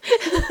forget it.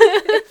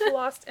 If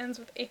Lost ends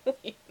with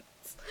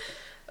aliens.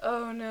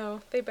 Oh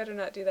no, they better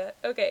not do that.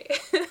 Okay.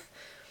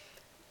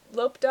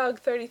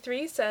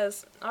 Lopedog33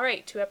 says,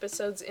 alright, 2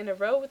 episodes in a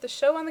row with the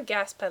show on the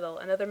gas pedal.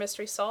 Another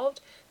mystery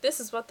solved. This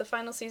is what the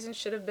final season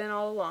should have been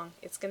all along.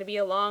 It's going to be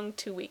a long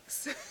 2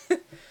 weeks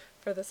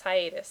for this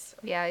hiatus.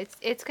 Yeah,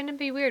 it's going to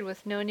be weird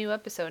with no new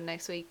episode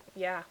next week.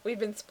 Yeah, we've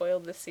been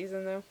spoiled this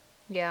season though.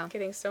 Yeah.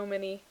 Getting so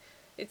many.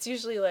 It's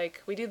usually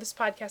like, we do this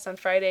podcast on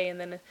Friday and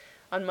then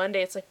on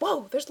Monday it's like,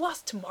 whoa, there's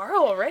Lost tomorrow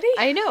already?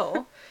 I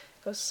know.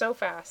 It goes so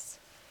fast.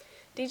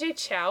 DJ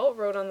Chow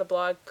wrote on the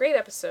blog, great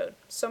episode.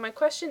 So my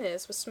question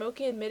is, was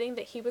Smokey admitting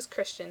that he was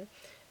Christian?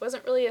 It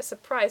wasn't really a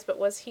surprise, but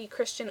was he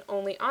Christian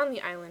only on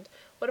the island?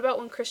 What about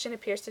when Christian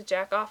appears to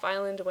Jack off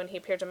island when he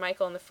appeared to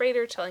Michael in the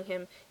freighter, telling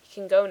him he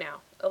can go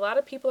now? A lot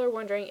of people are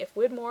wondering if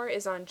Widmore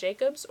is on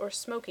Jacob's or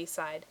Smokey's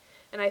side,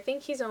 and I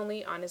think he's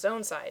only on his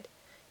own side.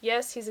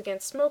 Yes, he's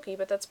against Smokey,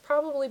 but that's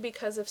probably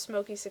because if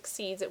Smokey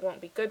succeeds, it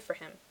won't be good for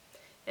him.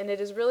 And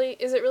is it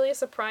really a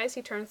surprise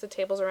he turns the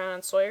tables around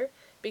on Sawyer?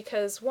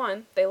 Because,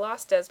 1, they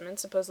lost Desmond,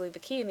 supposedly the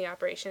key in the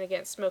operation,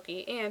 against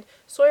Smokey, and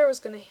Sawyer was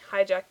going to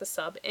hijack the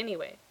sub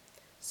anyway.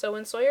 So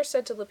when Sawyer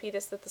said to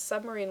Lapidus that the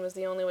submarine was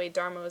the only way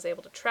Dharma was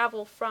able to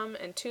travel from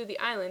and to the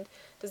island,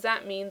 does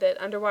that mean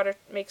that underwater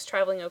makes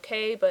traveling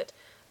okay, but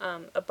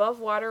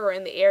above water or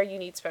in the air you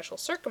need special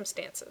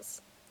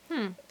circumstances?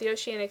 The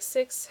Oceanic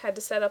 6 had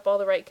to set up all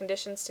the right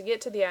conditions to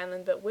get to the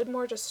island, but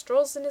Widmore just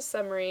strolls in his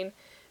submarine,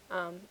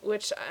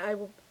 which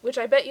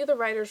I bet you the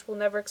writers will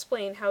never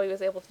explain how he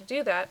was able to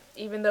do that,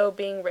 even though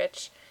being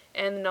rich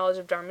and the knowledge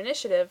of Dharma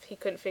Initiative, he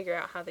couldn't figure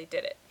out how they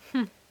did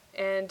it.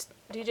 And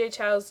DJ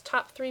Chow's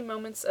top 3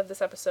 moments of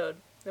this episode.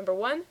 Number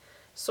 1,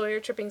 Sawyer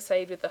tripping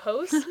Saeed with the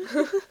hose.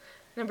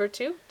 Number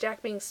 2,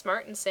 Jack being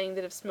smart and saying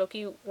that if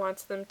Smokey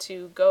wants them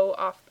to go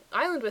off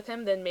island with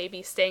him, then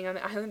maybe staying on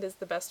the island is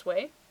the best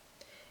way.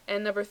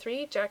 And number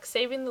 3, Jack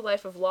saving the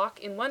life of Locke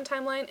in one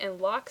timeline,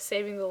 and Locke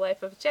saving the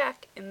life of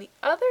Jack in the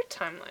other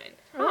timeline.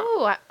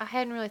 Oh, I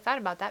hadn't really thought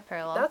about that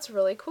parallel. That's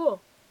really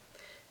cool.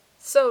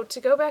 So,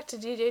 to go back to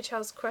DJ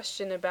Chow's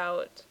question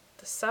about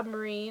the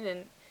submarine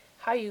and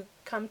how you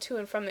come to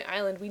and from the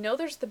island, we know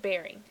there's the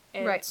bearing,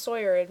 and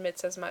Sawyer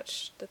admits as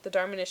much, that the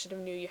Dharma Initiative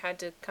knew you had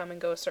to come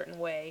and go a certain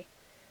way.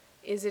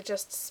 Is it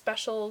just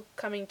special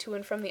coming to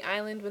and from the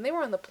island? When they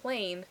were on the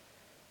plane,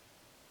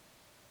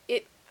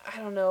 I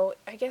don't know,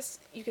 I guess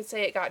you could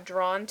say it got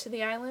drawn to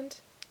the island.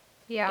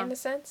 Yeah. In a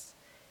sense.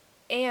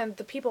 And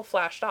the people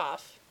flashed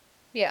off.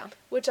 Yeah.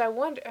 Which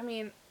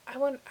I'm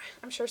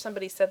sure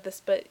somebody said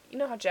this, but you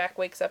know how Jack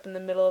wakes up in the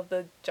middle of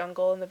the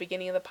jungle in the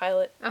beginning of the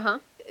pilot? Uh-huh.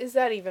 Is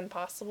that even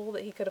possible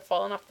that he could have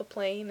fallen off the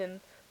plane and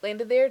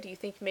landed there? Do you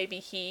think maybe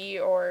he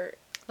or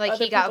like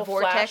other he got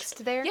vortexed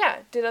flashed there?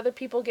 Yeah. Did other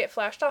people get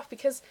flashed off?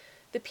 Because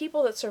the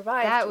people that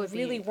survived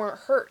really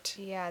weren't hurt.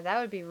 Yeah,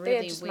 that would be really they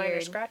had just weird.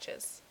 Minor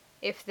scratches.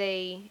 If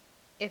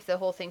the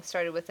whole thing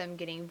started with them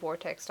getting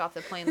vortexed off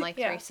the plane like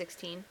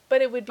 316.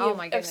 But it would be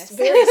a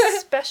very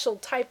special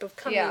type of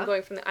coming and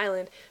going from the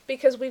island,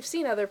 because we've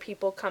seen other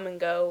people come and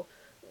go.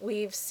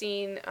 We've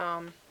seen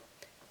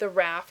the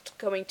raft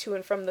going to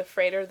and from the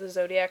freighter, the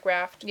Zodiac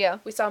raft. Yeah.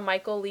 We saw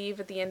Michael leave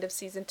at the end of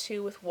season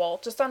 2 with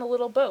Walt, just on a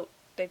little boat.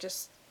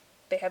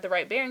 They had the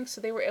right bearings, so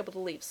they were able to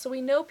leave. So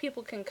we know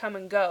people can come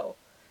and go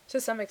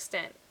to some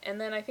extent. And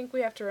then I think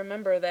we have to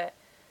remember that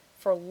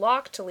for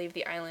Locke to leave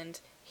the island,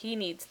 he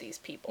needs these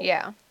people.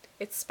 Yeah.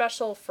 It's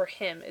special for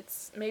him.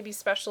 It's maybe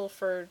special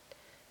for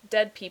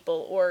dead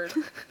people or,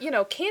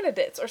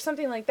 candidates or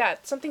something like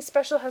that. Something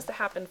special has to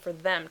happen for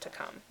them to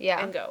come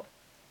and go.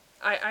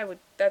 I would,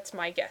 that's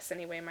my guess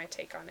anyway, my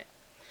take on it.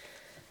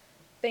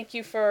 Thank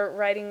you for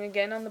writing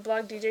again on the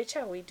blog, DJ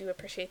Chow. We do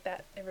appreciate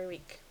that every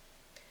week.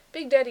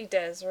 Big Daddy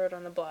Des wrote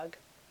on the blog,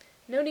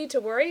 "No need to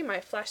worry,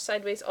 my Flash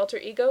Sideways alter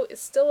ego is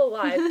still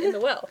alive in the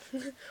well.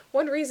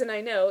 One reason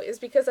I know is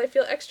because I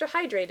feel extra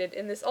hydrated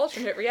in this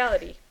alternate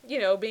reality.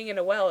 Being in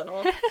a well and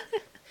all.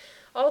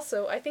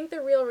 Also, I think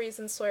the real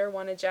reason Sawyer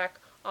wanted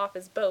Jack off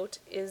his boat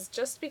is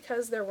just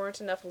because there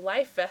weren't enough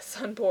life vests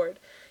on board.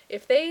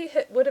 If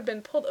they would have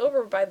been pulled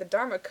over by the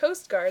Dharma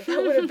Coast Guard,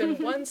 that would have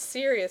been one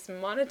serious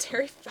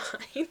monetary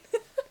fine."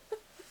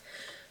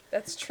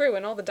 That's true,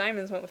 and all the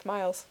diamonds went with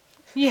Miles.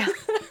 Yeah.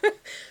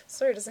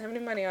 Sawyer doesn't have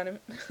any money on him.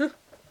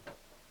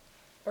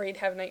 Or he'd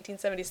have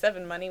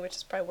 1977 money, which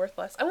is probably worth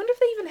less. I wonder if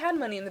they even had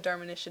money in the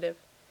Dharma Initiative.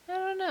 I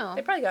don't know.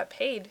 They probably got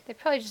paid. They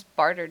probably just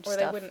bartered or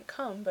stuff. Or they wouldn't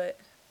come, but...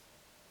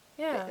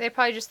 Yeah. They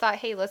probably just thought,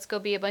 hey, let's go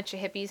be a bunch of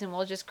hippies and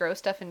we'll just grow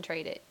stuff and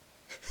trade it.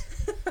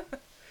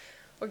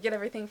 Or get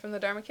everything from the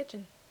Dharma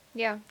kitchen.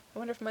 Yeah. I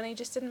wonder if money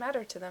just didn't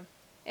matter to them.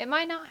 It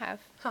might not have.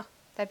 Huh.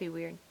 That'd be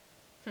weird.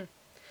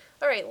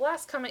 Alright,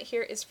 last comment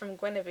here is from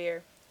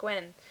Guinevere.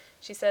 Gwen.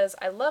 She says,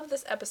 "I love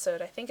this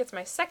episode. I think it's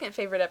my second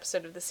favorite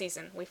episode of the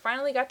season. We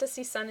finally got to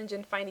see Sun and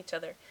Jin find each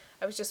other.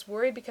 I was just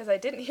worried because I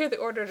didn't hear the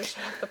order to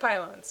shut off the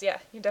pylons." Yeah,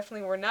 you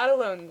definitely were not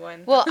alone,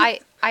 Gwen. Well,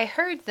 I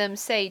heard them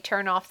say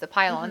turn off the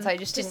pylons. I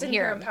just didn't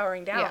hear them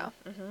powering down.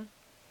 Yeah.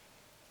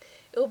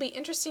 It will be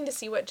interesting to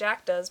see what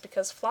Jack does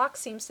because Flock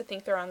seems to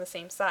think they're on the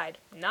same side.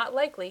 Not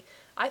likely.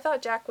 I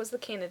thought Jack was the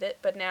candidate,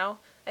 but now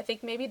I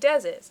think maybe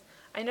Des is.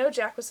 I know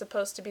Jack was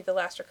supposed to be the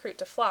last recruit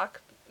to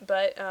Flock,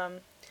 but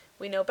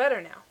we know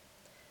better now.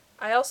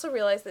 I also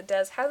realize that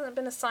Des hasn't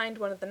been assigned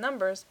one of the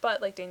numbers,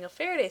 but like Daniel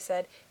Faraday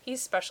said,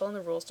 he's special and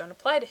the rules don't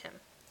apply to him.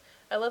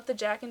 I love the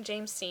Jack and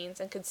James scenes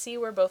and could see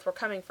where both were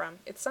coming from.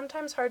 It's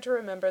sometimes hard to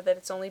remember that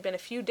it's only been a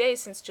few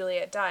days since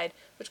Juliet died,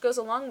 which goes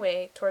a long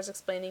way towards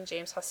explaining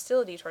James'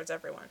 hostility towards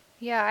everyone.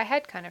 Yeah, I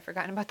had kind of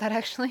forgotten about that,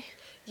 actually.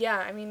 Yeah,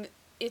 I mean,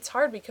 it's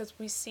hard because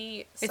we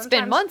see It's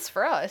been months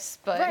for us,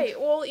 but... Right,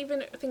 well,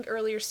 even I think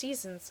earlier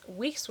seasons,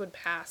 weeks would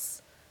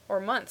pass, or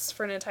months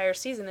for an entire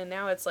season, and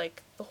now it's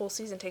like the whole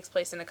season takes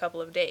place in a couple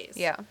of days.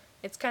 Yeah.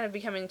 It's kind of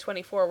becoming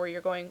 24 where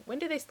you're going, when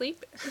do they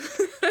sleep?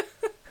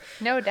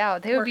 No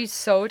doubt. They would be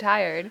so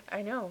tired.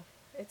 I know.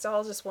 It's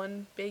all just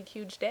one big,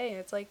 huge day, and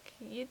it's like,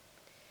 you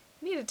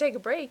need to take a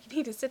break. You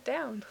need to sit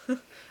down.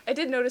 I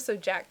did notice, though,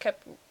 Jack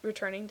kept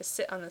returning to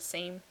sit on the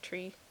same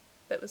tree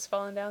that was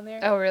falling down there.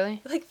 Oh,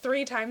 really? Like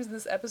 3 times in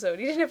this episode.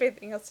 He didn't have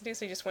anything else to do,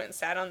 so he just went and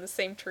sat on the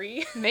same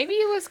tree. Maybe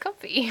it was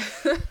comfy.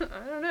 I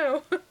don't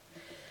know.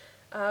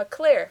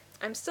 Claire.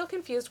 I'm still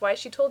confused why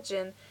she told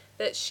Jin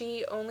that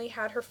she only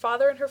had her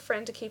father and her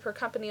friend to keep her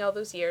company all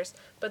those years,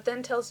 but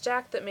then tells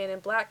Jack that Man in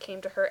Black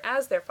came to her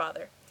as their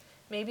father.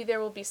 Maybe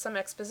there will be some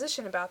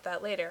exposition about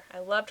that later. I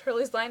loved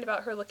Hurley's line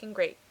about her looking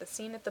great. The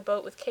scene at the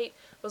boat with Kate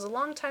was a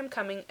long time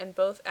coming, and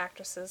both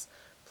actresses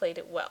played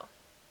it well.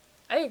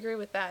 I agree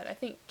with that. I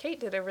think Kate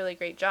did a really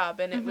great job,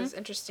 and it was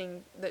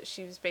interesting that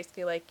she was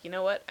basically like, you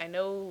know what, I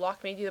know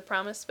Locke made you the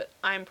promise, but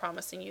I'm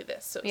promising you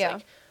this. So it's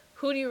like,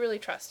 who do you really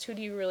trust? Who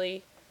do you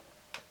really,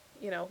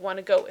 want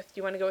to go with? Do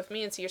you want to go with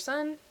me and see your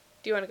son?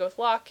 Do you want to go with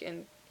Locke?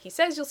 And he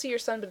says you'll see your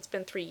son, but it's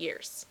been 3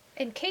 years.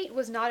 And Kate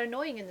was not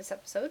annoying in this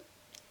episode.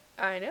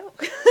 I know.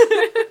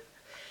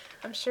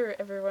 I'm sure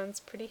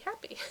everyone's pretty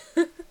happy.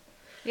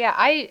 Yeah,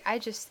 I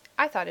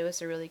thought it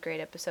was a really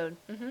great episode.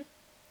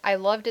 I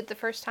loved it the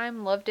first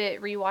time, loved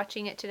it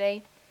rewatching it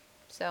today.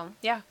 So,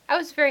 yeah. I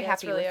was very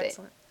happy really with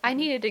excellent. it. I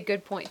needed a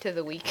good point to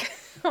the week.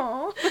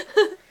 Aww.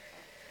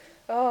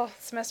 Oh,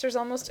 semester's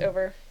almost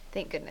over.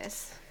 Thank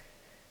goodness.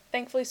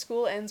 Thankfully,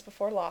 school ends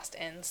before Lost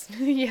ends.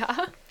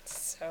 Yeah.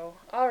 So,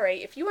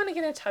 alright, if you want to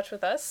get in touch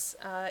with us,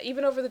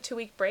 even over the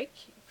 2-week break,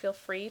 feel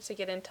free to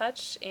get in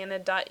touch,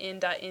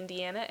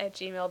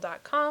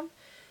 anna.in.indiana@gmail.com.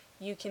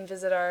 You can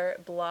visit our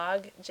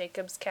blog,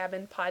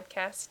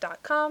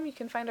 jacobscabinpodcast.com. You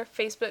can find our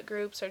Facebook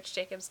group, search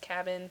Jacob's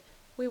Cabin.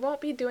 We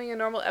won't be doing a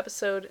normal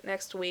episode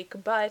next week,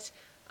 but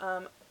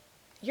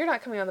you're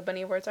not coming on the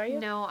Bunny Awards, are you?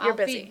 No, You're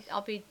busy.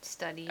 I'll be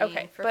studying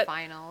for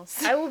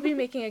finals. I will be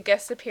making a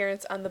guest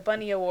appearance on the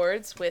Bunny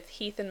Awards with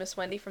Heath and Miss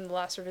Wendy from The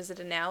Last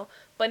Revisited Now.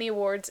 Bunny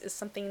Awards is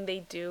something they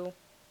do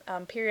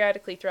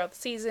periodically throughout the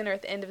season or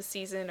at the end of the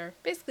season or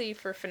basically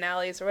for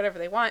finales or whatever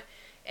they want.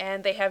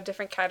 And they have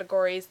different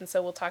categories, and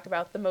so we'll talk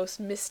about the most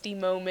misty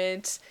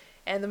moment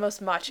and the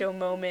most macho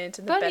moment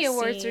and the Bunny best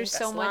Awards scene, are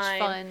so best much line.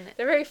 fun.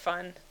 They're very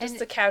fun. And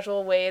Just a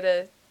casual way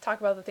to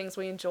talk about the things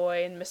we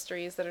enjoy and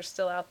mysteries that are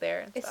still out there.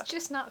 And it's stuff.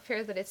 just not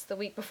fair that it's the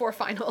week before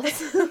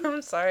finals.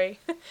 I'm sorry.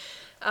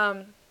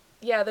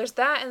 Yeah, there's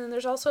that, and then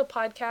there's also a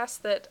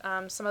podcast that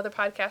some other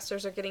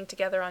podcasters are getting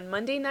together on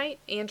Monday night.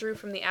 Andrew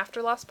from the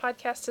After Loss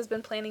podcast has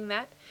been planning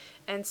that,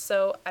 and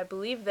so I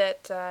believe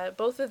that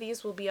both of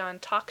these will be on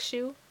TalkShoe.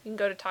 You can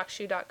go to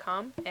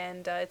TalkShoe.com,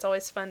 and it's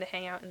always fun to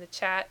hang out in the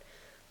chat,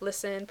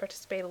 listen,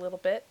 participate a little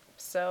bit.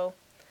 So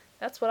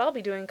that's what I'll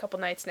be doing a couple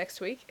nights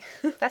next week.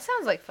 That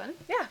sounds like fun.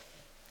 Yeah.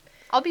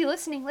 I'll be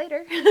listening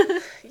later.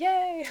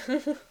 Yay!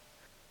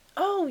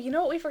 Oh, you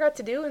know what we forgot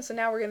to do, and so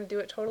now we're going to do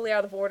it totally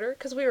out of order,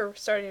 because we were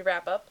starting to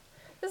wrap up.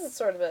 This is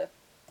sort of a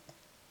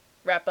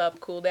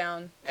wrap-up,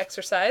 cool-down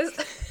exercise.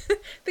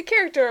 The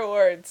character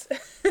awards.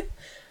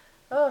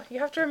 Oh, you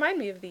have to remind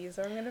me of these,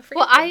 or I'm going to forget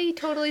Well, them. I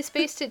totally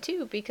spaced it,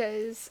 too,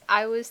 because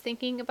I was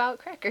thinking about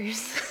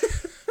crackers.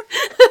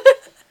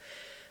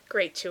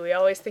 Great, Chewie,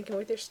 always thinking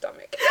with your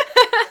stomach.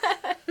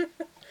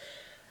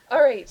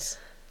 Alright.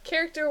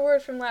 Character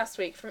award from last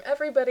week. From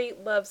Everybody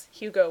Loves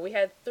Hugo. We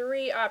had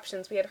 3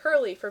 options. We had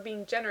Hurley for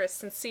being generous,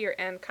 sincere,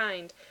 and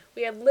kind.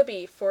 We had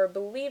Libby for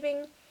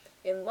believing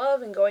in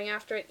love and going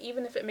after it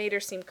even if it made her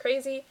seem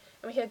crazy.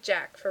 And we had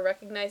Jack for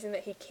recognizing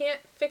that he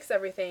can't fix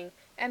everything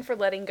and for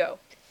letting go.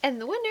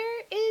 And the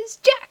winner is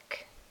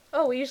Jack.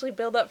 Oh, we usually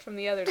build up from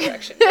the other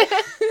direction.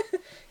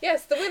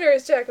 Yes, the winner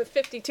is Jack with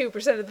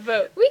 52% of the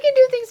vote. We can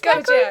do things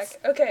backwards. Go, Jack.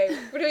 Okay,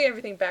 we're doing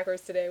everything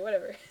backwards today.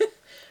 Whatever.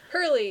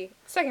 Hurley,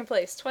 second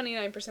place,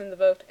 29% of the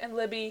vote, and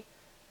Libby,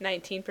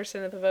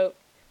 19% of the vote.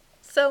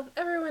 So,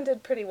 everyone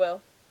did pretty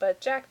well,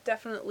 but Jack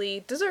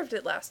definitely deserved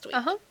it last week,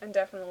 and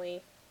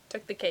definitely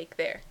took the cake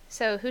there.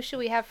 So, who should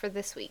we have for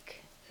this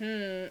week?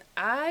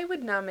 I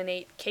would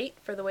nominate Kate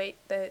for the way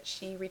that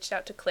she reached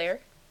out to Claire.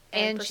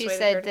 And she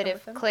said that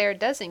if Claire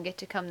doesn't get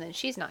to come, then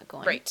she's not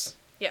going. Right.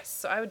 Yes,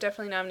 so I would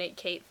definitely nominate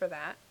Kate for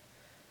that.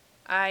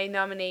 I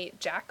nominate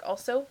Jack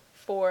also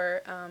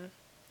for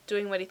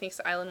doing what he thinks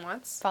the island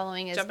wants.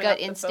 Following his gut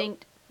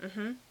instinct.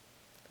 Mm-hmm.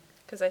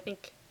 Because I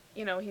think,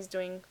 he's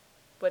doing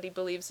what he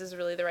believes is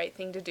really the right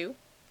thing to do.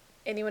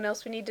 Anyone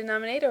else we need to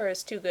nominate, or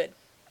is too good?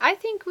 I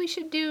think we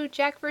should do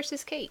Jack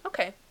versus Kate.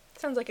 Okay.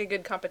 Sounds like a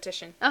good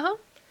competition. Uh-huh.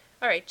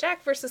 All right,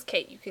 Jack versus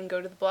Kate. You can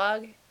go to the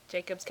blog,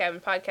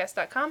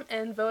 jacobscabinpodcast.com,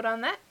 and vote on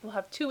that. We'll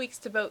have 2 weeks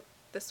to vote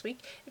this week.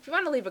 If you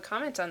want to leave a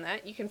comment on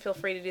that, you can feel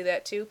free to do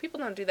that too.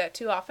 People don't do that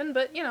too often,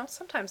 but,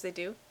 sometimes they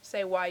do.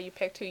 Say why you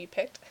picked who you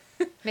picked.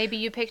 Maybe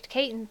you picked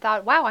Kate and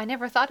thought, wow, I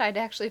never thought I'd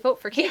actually vote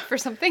for Kate for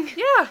something.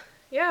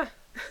 Yeah.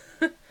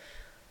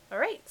 All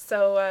right,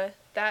 so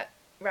that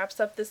wraps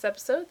up this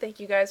episode.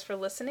 Thank you guys for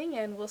listening,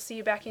 and we'll see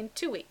you back in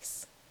 2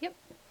 weeks. Yep,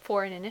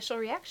 for an initial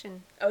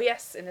reaction. Oh,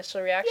 yes,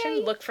 initial reaction.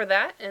 Yay. Look for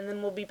that, and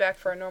then we'll be back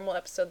for our normal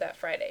episode that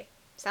Friday.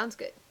 Sounds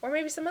good. Or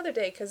maybe some other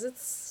day, because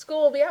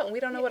school will be out, and we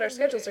don't know what our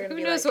schedules are going to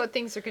be like. Who knows what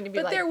things are going to be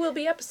like. But there will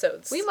be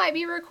episodes. We might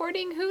be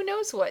recording who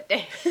knows what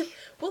day.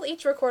 We'll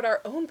each record our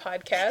own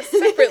podcast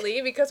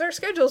separately, because our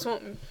schedules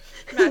won't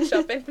match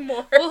up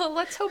anymore. Well,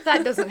 let's hope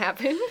that doesn't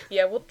happen.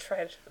 Yeah, we'll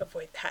try to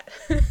avoid that.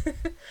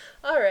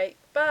 All right,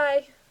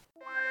 bye.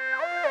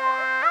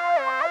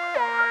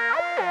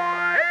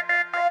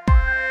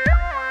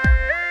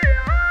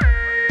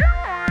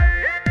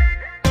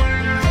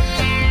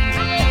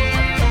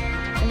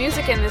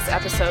 Music in this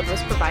episode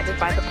was provided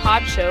by the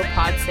Pod Show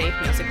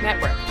PodSafe Music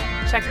Network.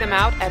 Check them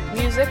out at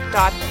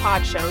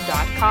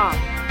music.podshow.com.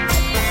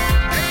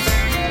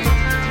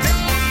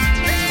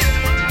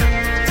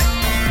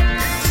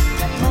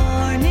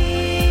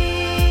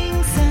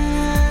 Morning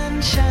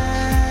sunshine.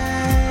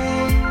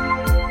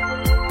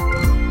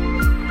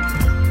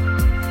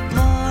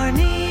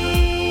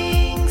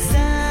 Morning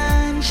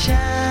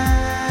sunshine.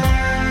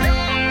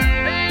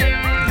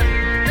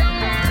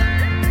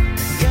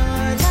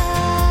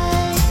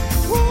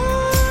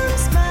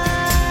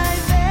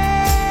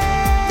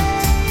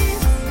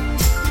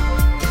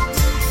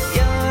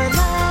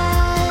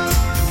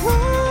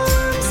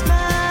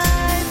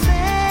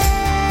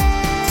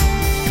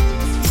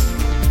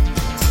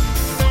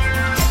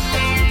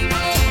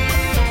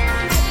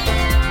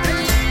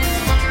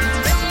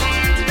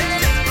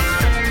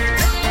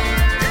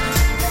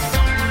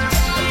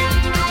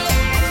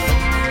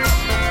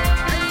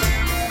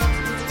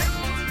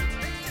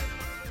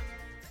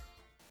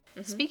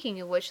 Speaking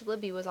of which,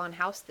 Libby was on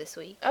House this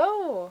week.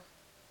 Oh,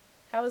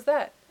 how was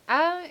that?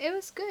 It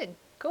was good.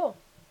 Cool.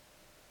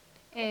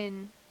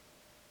 And,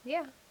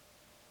 yeah,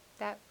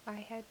 that I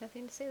had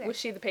nothing to say there. Was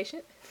she the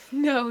patient?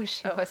 No,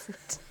 she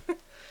wasn't.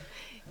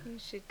 You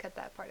should cut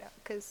that part out,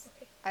 because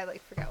I,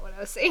 forgot what I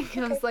was saying.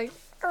 Okay. I was like,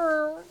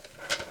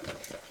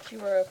 You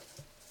were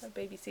a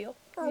baby seal?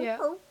 Yeah.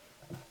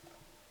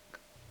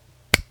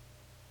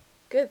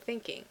 Good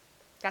thinking.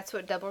 That's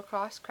what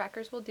double-crossed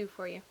crackers will do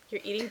for you.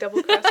 You're eating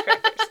double-crossed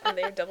crackers, and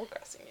they're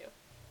double-crossing you.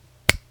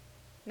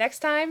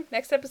 Next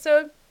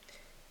episode,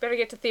 better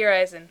get to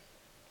theorizing.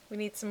 We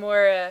need some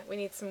more,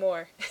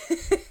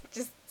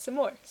 Just some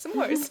more. Some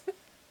mores.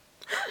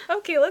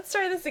 Okay, let's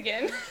try this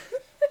again.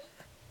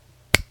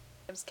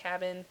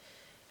 Cabin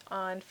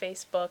on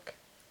Facebook,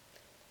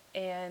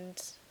 and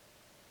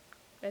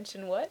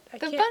mention what? The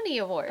Bunny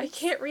Awards. I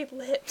can't read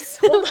lips.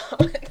 Hold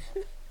on.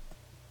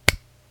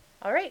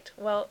 All right,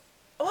 well...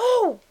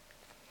 Oh!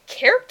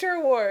 character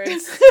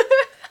awards.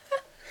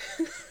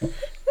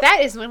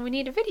 That is when we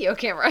need a video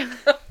camera.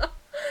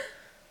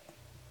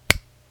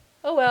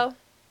 Oh well.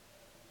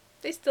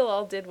 They still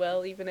all did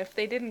well, even if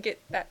they didn't get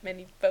that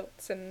many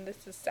votes, and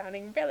this is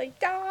sounding really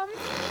dumb.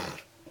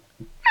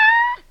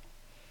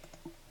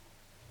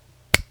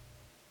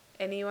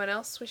 Anyone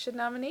else we should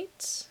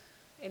nominate?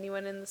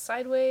 Anyone in the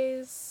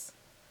sideways?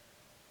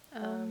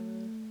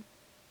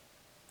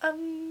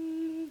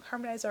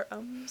 Harmonize our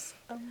ums.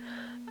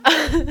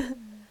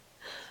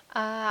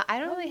 I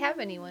don't really have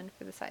anyone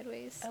for the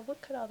sideways. We'll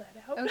cut all that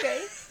out.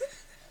 Okay.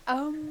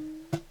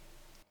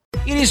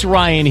 It is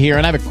Ryan here,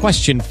 and I have a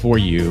question for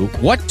you.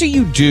 What do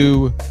you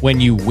do when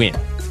you win?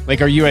 Like,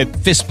 are you a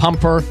fist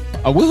pumper,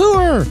 a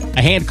woohooer,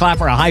 a hand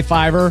clapper, a high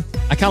fiver?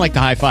 I kind of like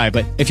the high five,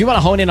 but if you want to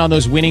hone in on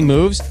those winning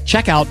moves,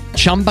 check out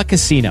Chumba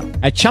Casino.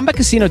 At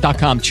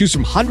ChumbaCasino.com, choose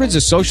from hundreds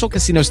of social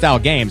casino-style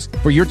games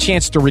for your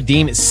chance to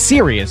redeem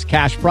serious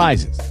cash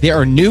prizes. There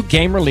are new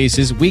game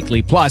releases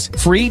weekly, plus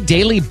free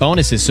daily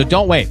bonuses, so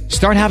don't wait.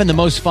 Start having the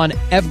most fun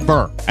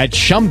ever at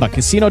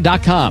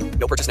ChumbaCasino.com.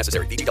 No purchase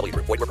necessary. VGW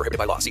Group. Void where prohibited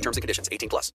by law. See terms and conditions. 18+.